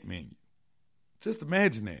 99-cent menu. Just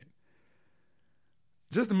imagine that.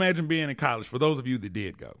 Just imagine being in college for those of you that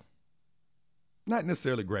did go. Not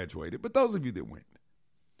necessarily graduated, but those of you that went.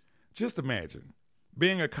 Just imagine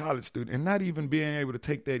being a college student and not even being able to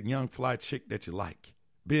take that young fly chick that you like,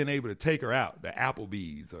 being able to take her out, the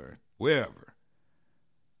Applebee's or wherever.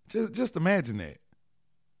 Just imagine that.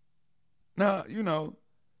 Now,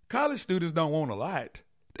 college students don't want a lot.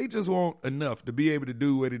 They just want enough to be able to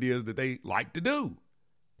do what it is that they like to do.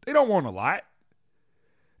 They don't want a lot.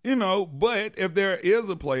 But if there is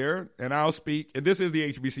a player, and I'll speak, and this is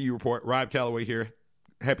the HBCU Report, Rob Calloway here.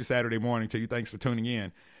 Happy Saturday morning to you. Thanks for tuning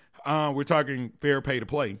in. We're talking fair pay to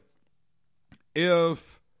play.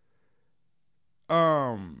 If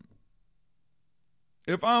I'm,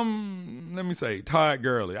 let me say, Todd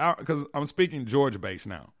Gurley, because I'm speaking Georgia-based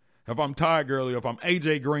now. If I'm Todd Gurley, if I'm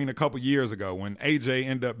A.J. Green a couple years ago when A.J.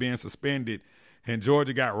 ended up being suspended and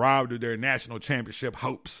Georgia got robbed of their national championship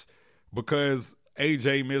hopes because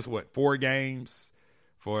A.J. missed, 4 games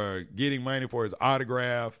for getting money for his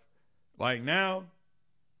autograph. Like now,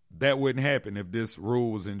 that wouldn't happen if this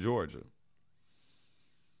rule was in Georgia.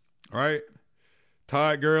 All right?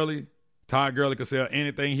 Todd Gurley could sell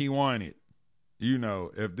anything he wanted.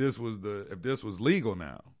 If this was legal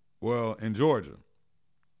now. Well, in Georgia.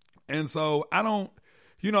 And so a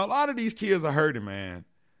lot of these kids are hurting, man.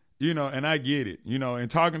 And I get it. And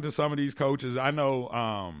talking to some of these coaches, I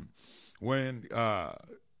know when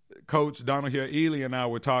Coach Donald Hill Ely and I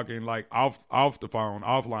were talking like off the phone,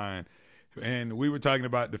 offline, and we were talking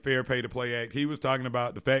about the Fair Pay to Play Act. He was talking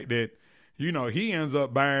about the fact that, he ends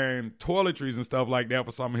up buying toiletries and stuff like that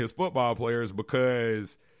for some of his football players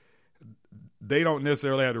because they don't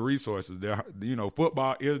necessarily have the resources.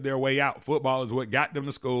 Football is their way out. Football is what got them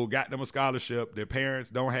to school, got them a scholarship. Their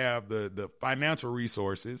parents don't have the financial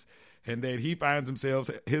resources, and then he finds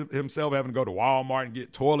himself having to go to Walmart and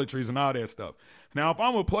get toiletries and all that stuff. Now, if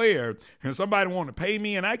I'm a player and somebody want to pay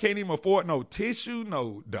me and I can't even afford no tissue,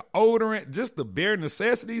 no deodorant, just the bare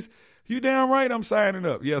necessities, you damn right I'm signing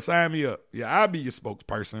up. Yeah, sign me up. Yeah, I'll be your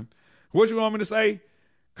spokesperson. What you want me to say?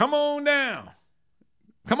 Come on down.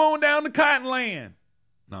 Come on down to Cottonland.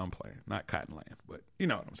 No, I'm playing. Not Cottonland, but you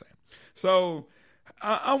know what I'm saying. So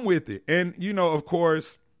I'm with it. And, of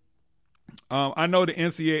course, I know the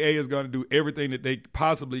NCAA is going to do everything that they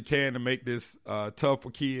possibly can to make this tough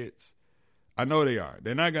for kids. I know they are.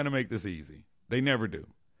 They're not going to make this easy. They never do.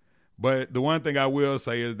 But the one thing I will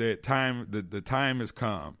say is that the time has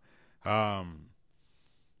come. I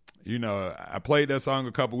played that song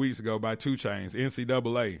a couple weeks ago by 2 Chainz,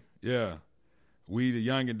 NCAA. Yeah. We the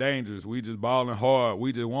young and dangerous. We just balling hard.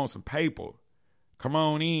 We just want some paper. Come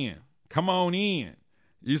on in. Come on in.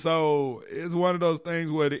 So it's one of those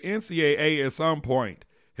things where the NCAA at some point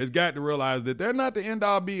has got to realize that they're not the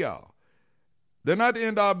end-all be-all. They're not the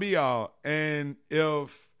end-all be-all. And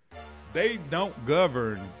if they don't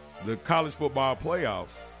govern the college football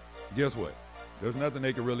playoffs, guess what? There's nothing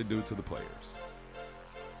they can really do to the players,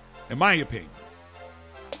 in my opinion.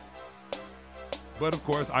 But, of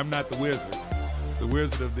course, I'm not the wizard. The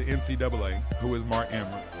wizard of the NCAA, who is Mark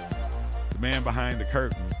Emmert, the man behind the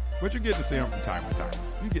curtain. But you get to see him from time to time.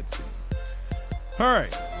 You get to see him. All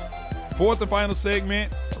right. 4th and final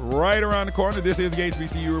segment, right around the corner. This is the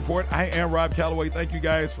HBCU Report. I am Rob Calloway. Thank you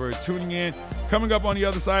guys for tuning in. Coming up on the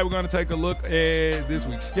other side, we're going to take a look at this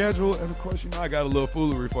week's schedule. And, of course, I got a little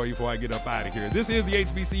foolery for you before I get up out of here. This is the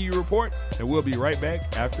HBCU Report, and we'll be right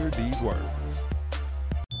back after these words.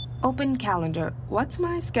 Open calendar. What's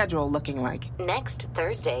my schedule looking like? Next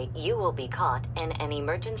Thursday, you will be caught in an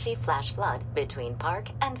emergency flash flood between Park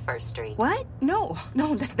and First Street. What? No,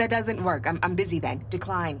 that doesn't work. I'm busy then.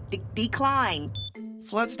 Decline. Decline.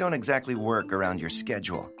 Floods don't exactly work around your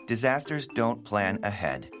schedule. Disasters don't plan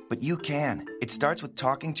ahead. But you can. It starts with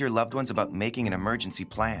talking to your loved ones about making an emergency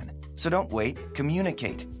plan. So don't wait.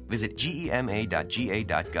 Communicate. Visit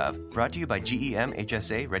gema.ga.gov. Brought to you by GEM,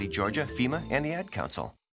 HSA, Ready Georgia, FEMA, and the Ad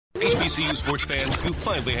Council. HBCU sports fans, you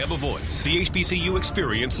finally have a voice. The HBCU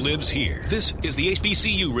experience lives here. This is the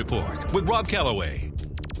HBCU Report with Rob Calloway.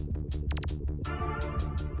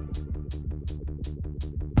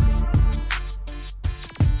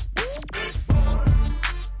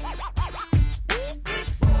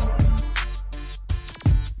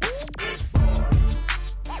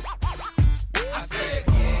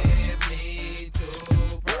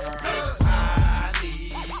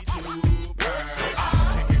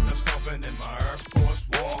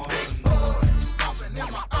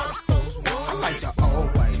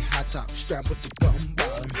 Strap with the gum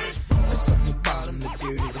bottom. There's something about him, the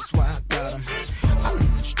dirty, that's why I got him. I leave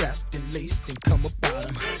him strapped and laced and come about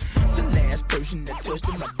him. The last person that touched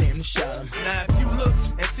him, I damn shot him. Now if you look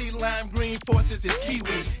and see lime green forces is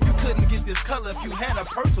kiwi, you couldn't get this color if you had a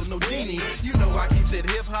purse or no genie. You know I keeps it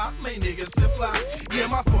hip hop, make niggas flip flop. Yeah,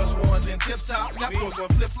 my force one's in tip top, got force one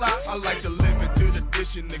flip flop. I like the limited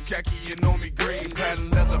edition, the khaki and on me green. Pattern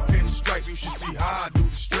leather pinstripe, you should see how I do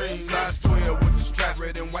the string. Size 12 with the strap,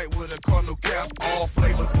 red and white with a cardinal cap. All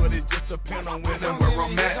flavors, but it just depends on when and where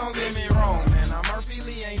I'm at. Don't get me wrong, man, I'm Murphy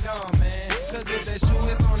Lee ain't dumb, man. Cause if that shoe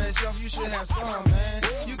is on that shelf, you should have some, man.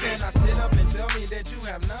 You cannot sit up and tell me that you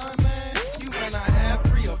have none, man. You might not have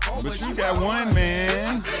 3 or 4, but you got one,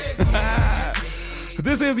 man.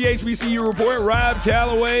 This is the HBCU Report. Rob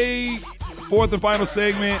Calloway, 4th and final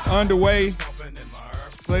segment underway.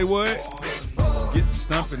 Say what? Get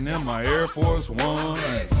stumping in my Air Force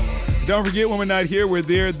Ones. Don't forget, when we're not here, we're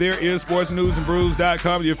there. There is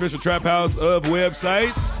sportsnewsandbrews.com, the official trap house of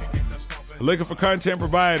websites. Looking for content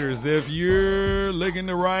providers. If you're looking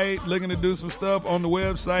to write, looking to do some stuff on the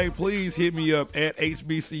website, please hit me up at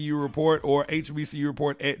HBCU Report or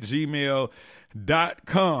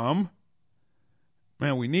HBCUReport@gmail.com.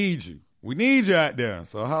 Man, we need you. We need you out there.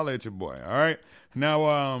 So holla at your boy, all right?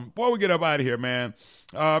 Now, before we get up out of here, man,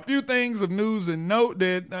 a few things of news and note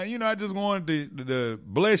that, I just wanted to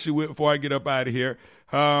bless you with before I get up out of here.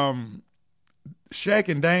 Shaq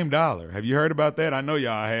and Dame Dollar. Have you heard about that? I know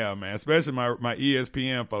y'all have, man, especially my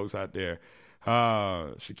ESPN folks out there.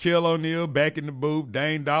 Shaquille O'Neal back in the booth,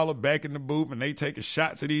 Dame Dollar back in the booth, and they taking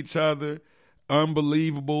shots at each other.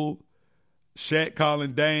 Unbelievable. Shaq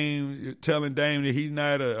telling Dame that he's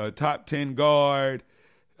not a top 10 guard.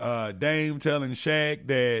 Dame telling Shaq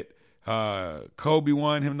that Kobe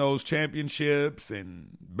won him those championships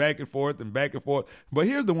and back and forth and back and forth. But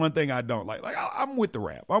here's the one thing I don't like. Like, I'm with the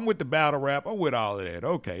rap. I'm with the battle rap. I'm with all of that.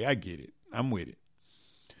 Okay, I get it. I'm with it.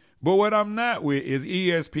 But what I'm not with is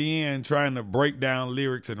ESPN trying to break down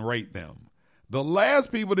lyrics and rate them. The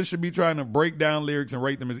last people that should be trying to break down lyrics and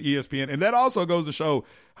rate them is ESPN. And that also goes to show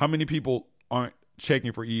how many people aren't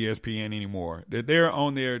checking for ESPN anymore. That they're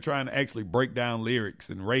on there trying to actually break down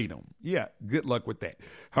lyrics and rate them. Yeah, good luck with that.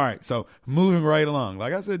 All right, so moving right along.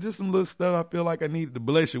 Like I said, just some little stuff I feel like I needed to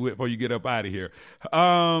bless you with before you get up out of here.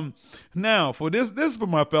 Now, for this is for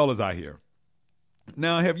my fellas out here.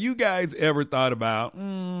 Now, have you guys ever thought about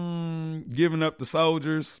giving up the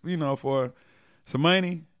soldiers, for some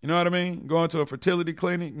money? You know what I mean? Going to a fertility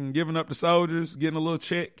clinic and giving up the soldiers, getting a little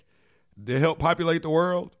check to help populate the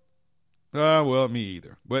world? Well, me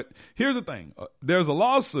either. But here's the thing. There's a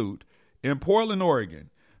lawsuit in Portland, Oregon,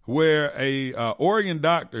 where a Oregon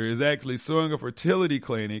doctor is actually suing a fertility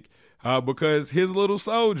clinic because his little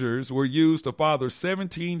soldiers were used to father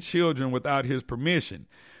 17 children without his permission.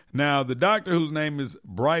 Now, the doctor, whose name is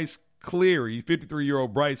Bryce Cleary,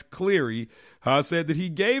 53-year-old Bryce Cleary, said that he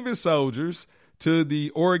gave his soldiers to the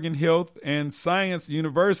Oregon Health and Science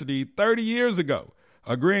University 30 years ago,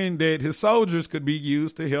 agreeing that his soldiers could be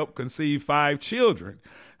used to help conceive 5 children.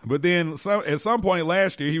 But then at some point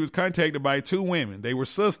last year, he was contacted by 2 women. They were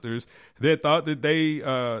sisters that thought that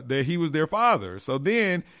that he was their father. So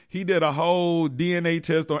then he did a whole DNA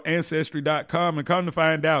test on Ancestry.com and come to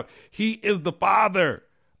find out he is the father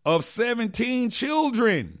of 17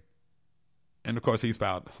 children. And, of course, he's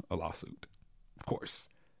filed a lawsuit. Of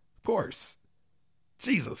course.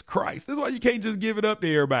 Jesus Christ. That's why you can't just give it up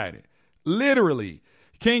to everybody. Literally.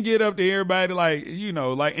 You can't get up to everybody like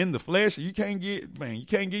in the flesh. You can't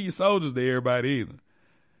give your soldiers to everybody either.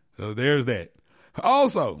 So there's that.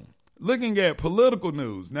 Also, looking at political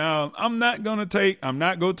news. Now, I'm not going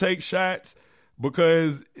to take shots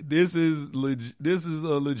because this is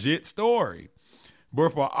a legit story.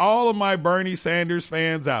 But for all of my Bernie Sanders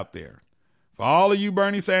fans out there,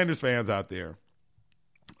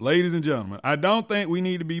 ladies and gentlemen, I don't think we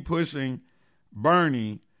need to be pushing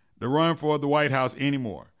Bernie to run for the White House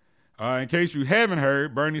anymore. In case you haven't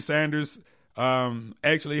heard, Bernie Sanders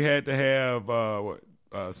actually had to have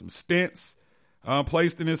some stents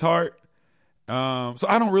placed in his heart. So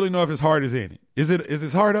I don't really know if his heart is in it. Is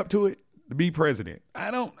his heart up to it to be president?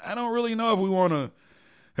 I don't really know if we want to.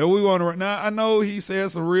 Now, I know he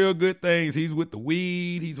says some real good things. He's with the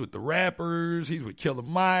weed. He's with the rappers. He's with Killer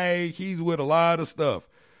Mike. He's with a lot of stuff.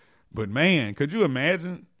 But, man, could you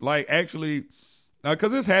imagine, actually,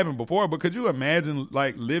 because this happened before, but could you imagine,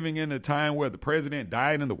 living in a time where the president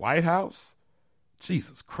died in the White House?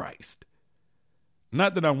 Jesus Christ.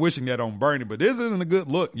 Not that I'm wishing that on Bernie, but this isn't a good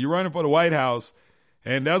look. You're running for the White House,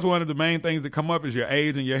 and that's one of the main things that come up is your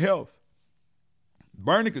age and your health.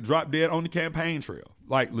 Bernie could drop dead on the campaign trail,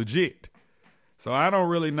 legit. So I don't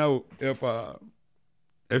really know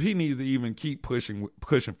if he needs to even keep pushing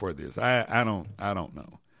for this. I don't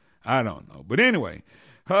know. But anyway,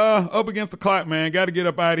 up against the clock, man. Got to get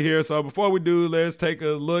up out of here. So before we do, let's take a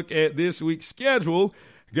look at this week's schedule.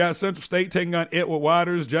 Got Central State taking on Edward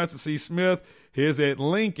Waters. Johnson C. Smith is at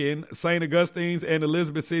Lincoln. St. Augustine's and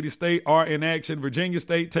Elizabeth City State are in action. Virginia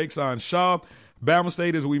State takes on Shaw. Bama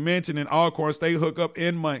State, as we mentioned, and Alcorn State hook up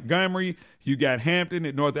in Montgomery. You got Hampton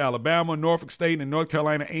at North Alabama. Norfolk State and North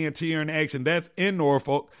Carolina A&T are in action. That's in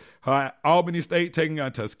Norfolk. Albany State taking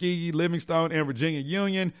on Tuskegee, Livingstone, and Virginia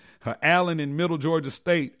Union. Allen and Middle Georgia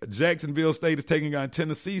State. Jacksonville State is taking on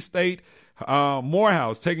Tennessee State.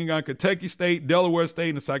 Morehouse taking on Kentucky State. Delaware State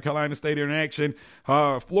and South Carolina State are in action.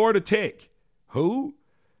 Florida Tech, who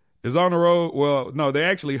is on the road. Well, no, they're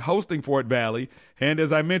actually hosting Fort Valley. And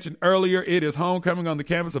as I mentioned earlier, it is homecoming on the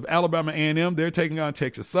campus of Alabama A&M. They're taking on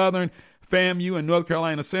Texas Southern. FAMU and North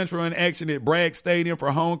Carolina Central in action at Bragg Stadium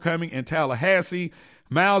for homecoming in Tallahassee.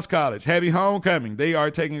 Miles College, heavy homecoming. They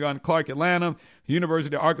are taking on Clark Atlanta.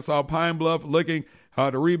 University of Arkansas Pine Bluff looking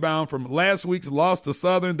to rebound from last week's loss to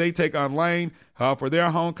Southern. They take on Lane for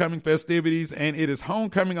their homecoming festivities, and it is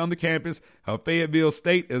homecoming on the campus of Fayetteville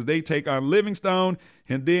State as they take on Livingstone.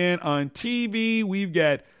 And then on TV, we've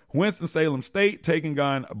got Winston-Salem State taking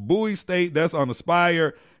on Bowie State. That's on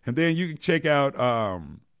Aspire. And then you can check out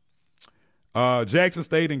Jackson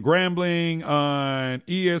State and Grambling on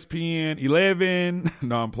ESPN 11.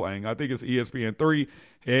 No, I'm playing. I think it's ESPN 3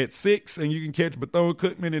 at 6. And you can catch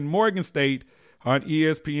Bethune-Cookman and Morgan State on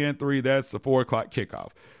ESPN 3. That's a 4 o'clock kickoff.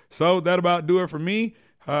 So that about do it for me.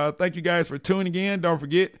 Thank you guys for tuning in. Don't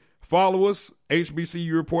forget, follow us,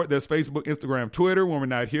 HBCU Report. That's Facebook, Instagram, Twitter. When we're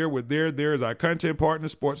not here, we're there. There's our content partner,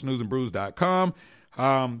 sportsnewsandbrews.com.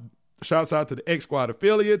 Shouts out to the X Squad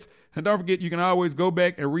affiliates. And don't forget, you can always go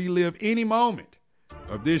back and relive any moment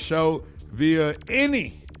of this show via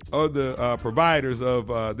any of the providers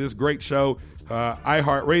of this great show.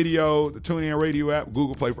 iHeartRadio, the TuneIn Radio app,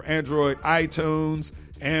 Google Play for Android, iTunes,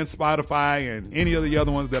 and Spotify, and any of the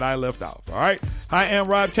other ones that I left off. All right. I am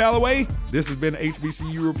Rob Calloway. This has been the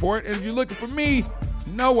HBCU Report. And if you're looking for me,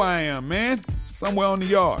 you know where I am, man. Somewhere on the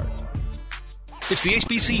yard. It's the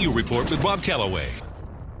HBCU Report with Rob Calloway.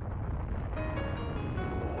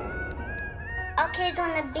 Okay,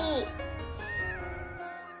 on the beat.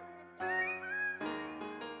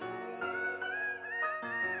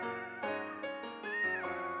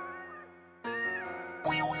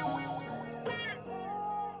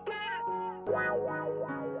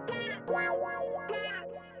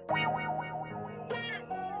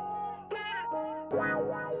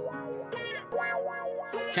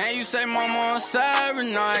 Can you say, mama, I'm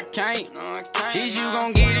sorry? No, I can't. Is you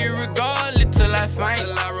gon' get it regardless till I faint?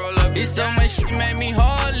 It's so much shit make me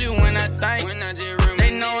hardly when I think.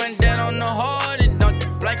 They knowin' that on the hard, it don't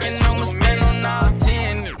like and I'ma stand on all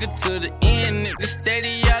 10, nigga, to the end, nigga.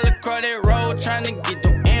 Steady all across that road, tryna get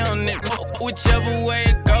them in, nigga. Whichever way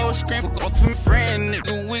it goes, scream for friend,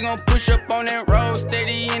 nigga. We gon' push up on that road,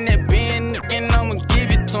 steady in that bend, nigga, and I'ma give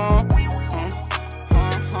it to 'em.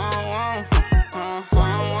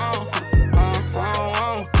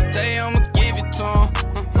 Say I'ma give it to 'em.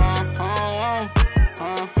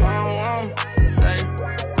 Say,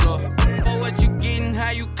 look, for what you getting,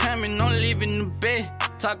 how you coming, don't live in the bed.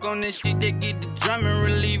 Talk on this shit that get the drumming,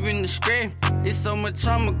 relieving the script. It's so much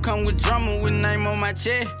trauma, come with drama with name on my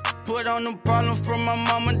chest. Put on the problem from my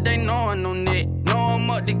mama, they knowin' on that. Know I'm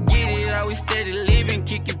up to get it, always steady living,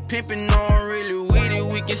 kick it, pimpin'. Know I'm really with it,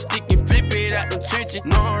 we can stick and flip it out the trenches.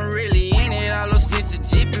 Know I'm really in it, all those since the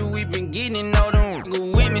jippy, we been getting it. Know them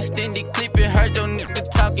nigga with me, steady clip it, heard your nigga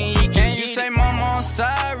talking, you can you say, mama, I'm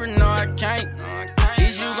sorry? No, I can't.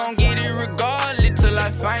 Is you gon' get it regardless till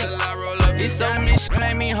I faint? It's so much shit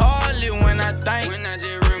make me hardly when I think.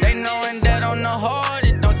 They knowin' that on the hard,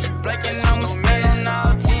 it don't you blink and I'ma stand on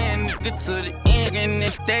all 10, nigga, to the end. And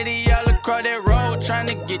if steady all across that road,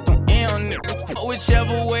 tryna get them in, nigga.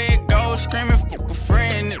 Whichever way it goes, screaming fuck a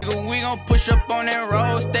friend, nigga. We gon' push up on that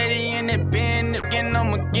road, steady in that bend, nigga, and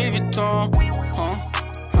I'ma give it to 'em.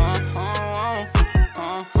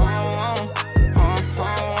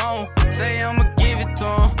 Say I'ma give it to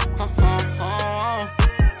 'em.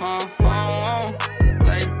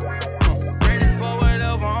 Ready for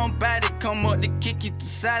whatever, I'm bout to come up to kick it to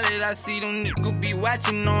solid. I see them niggas be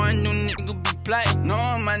watching, knowing them niggas be plotting.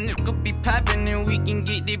 Knowing my niggas be popping, and we can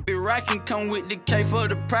get this bit rockin'. Come with the K for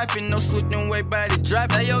the profit, no slipping way by the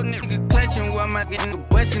drop. Hey, yo, nigga clutching while my nigga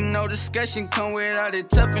bustin'. No discussion, come with all that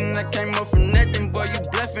toughin'. I came up from nothing, boy, you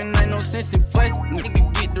bluffin'. Ain't no sense in fussing.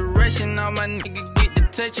 Nigga get the rushing, all my niggas get the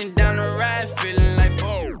touching down the ride, feeling like,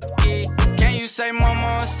 oh, yeah. Can you say,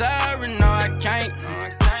 mama, I'm sorry? No, I can't.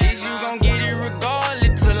 Is you gon' get it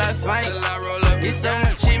regardless till I faint? It's so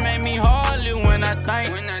much shit make me hardly when I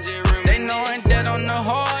think. They knowin' that on the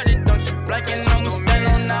hard, it don't you blink and I'ma stand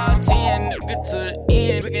on all 10, nigga, to the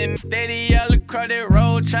end. And steady all across that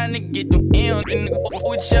road, tryna get them in. And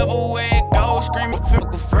whichever way it goes, screaming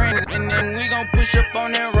fuck a friend. And then we gon' push up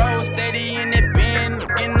on that road, steady in that bend,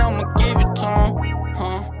 and I'ma give it to 'em.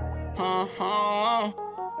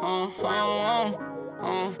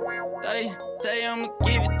 Say I'ma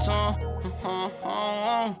give it to 'em.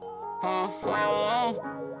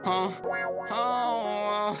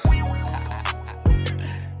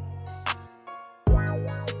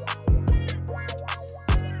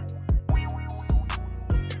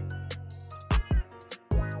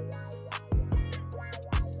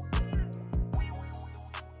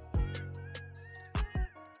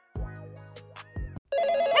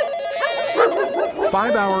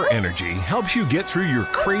 5-Hour Energy helps you get through your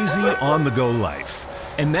crazy on-the-go life.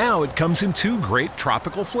 And now it comes in 2 great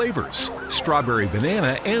tropical flavors, strawberry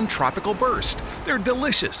banana and tropical burst. They're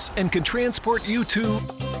delicious and can transport you to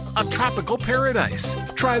a tropical paradise.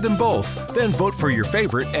 Try them both, then vote for your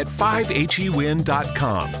favorite at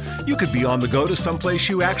 5hewin.com. You could be on the go to someplace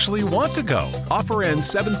you actually want to go. Offer ends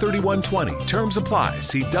 7/31/20. Terms apply.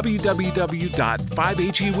 See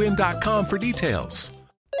www.5hewin.com for details.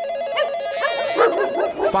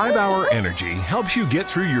 5-Hour Energy helps you get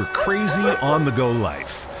through your crazy on-the-go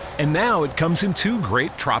life. And now it comes in 2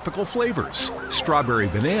 great tropical flavors, strawberry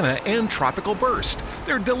banana and tropical burst.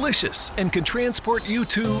 They're delicious and can transport you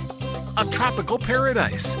to a tropical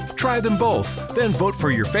paradise. Try them both, then vote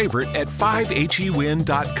for your favorite at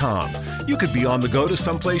 5hewin.com. You could be on the go to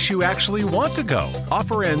someplace you actually want to go.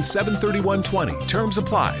 Offer ends 7/31/20. Terms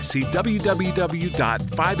apply. See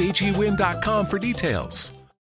www.5hewin.com for details.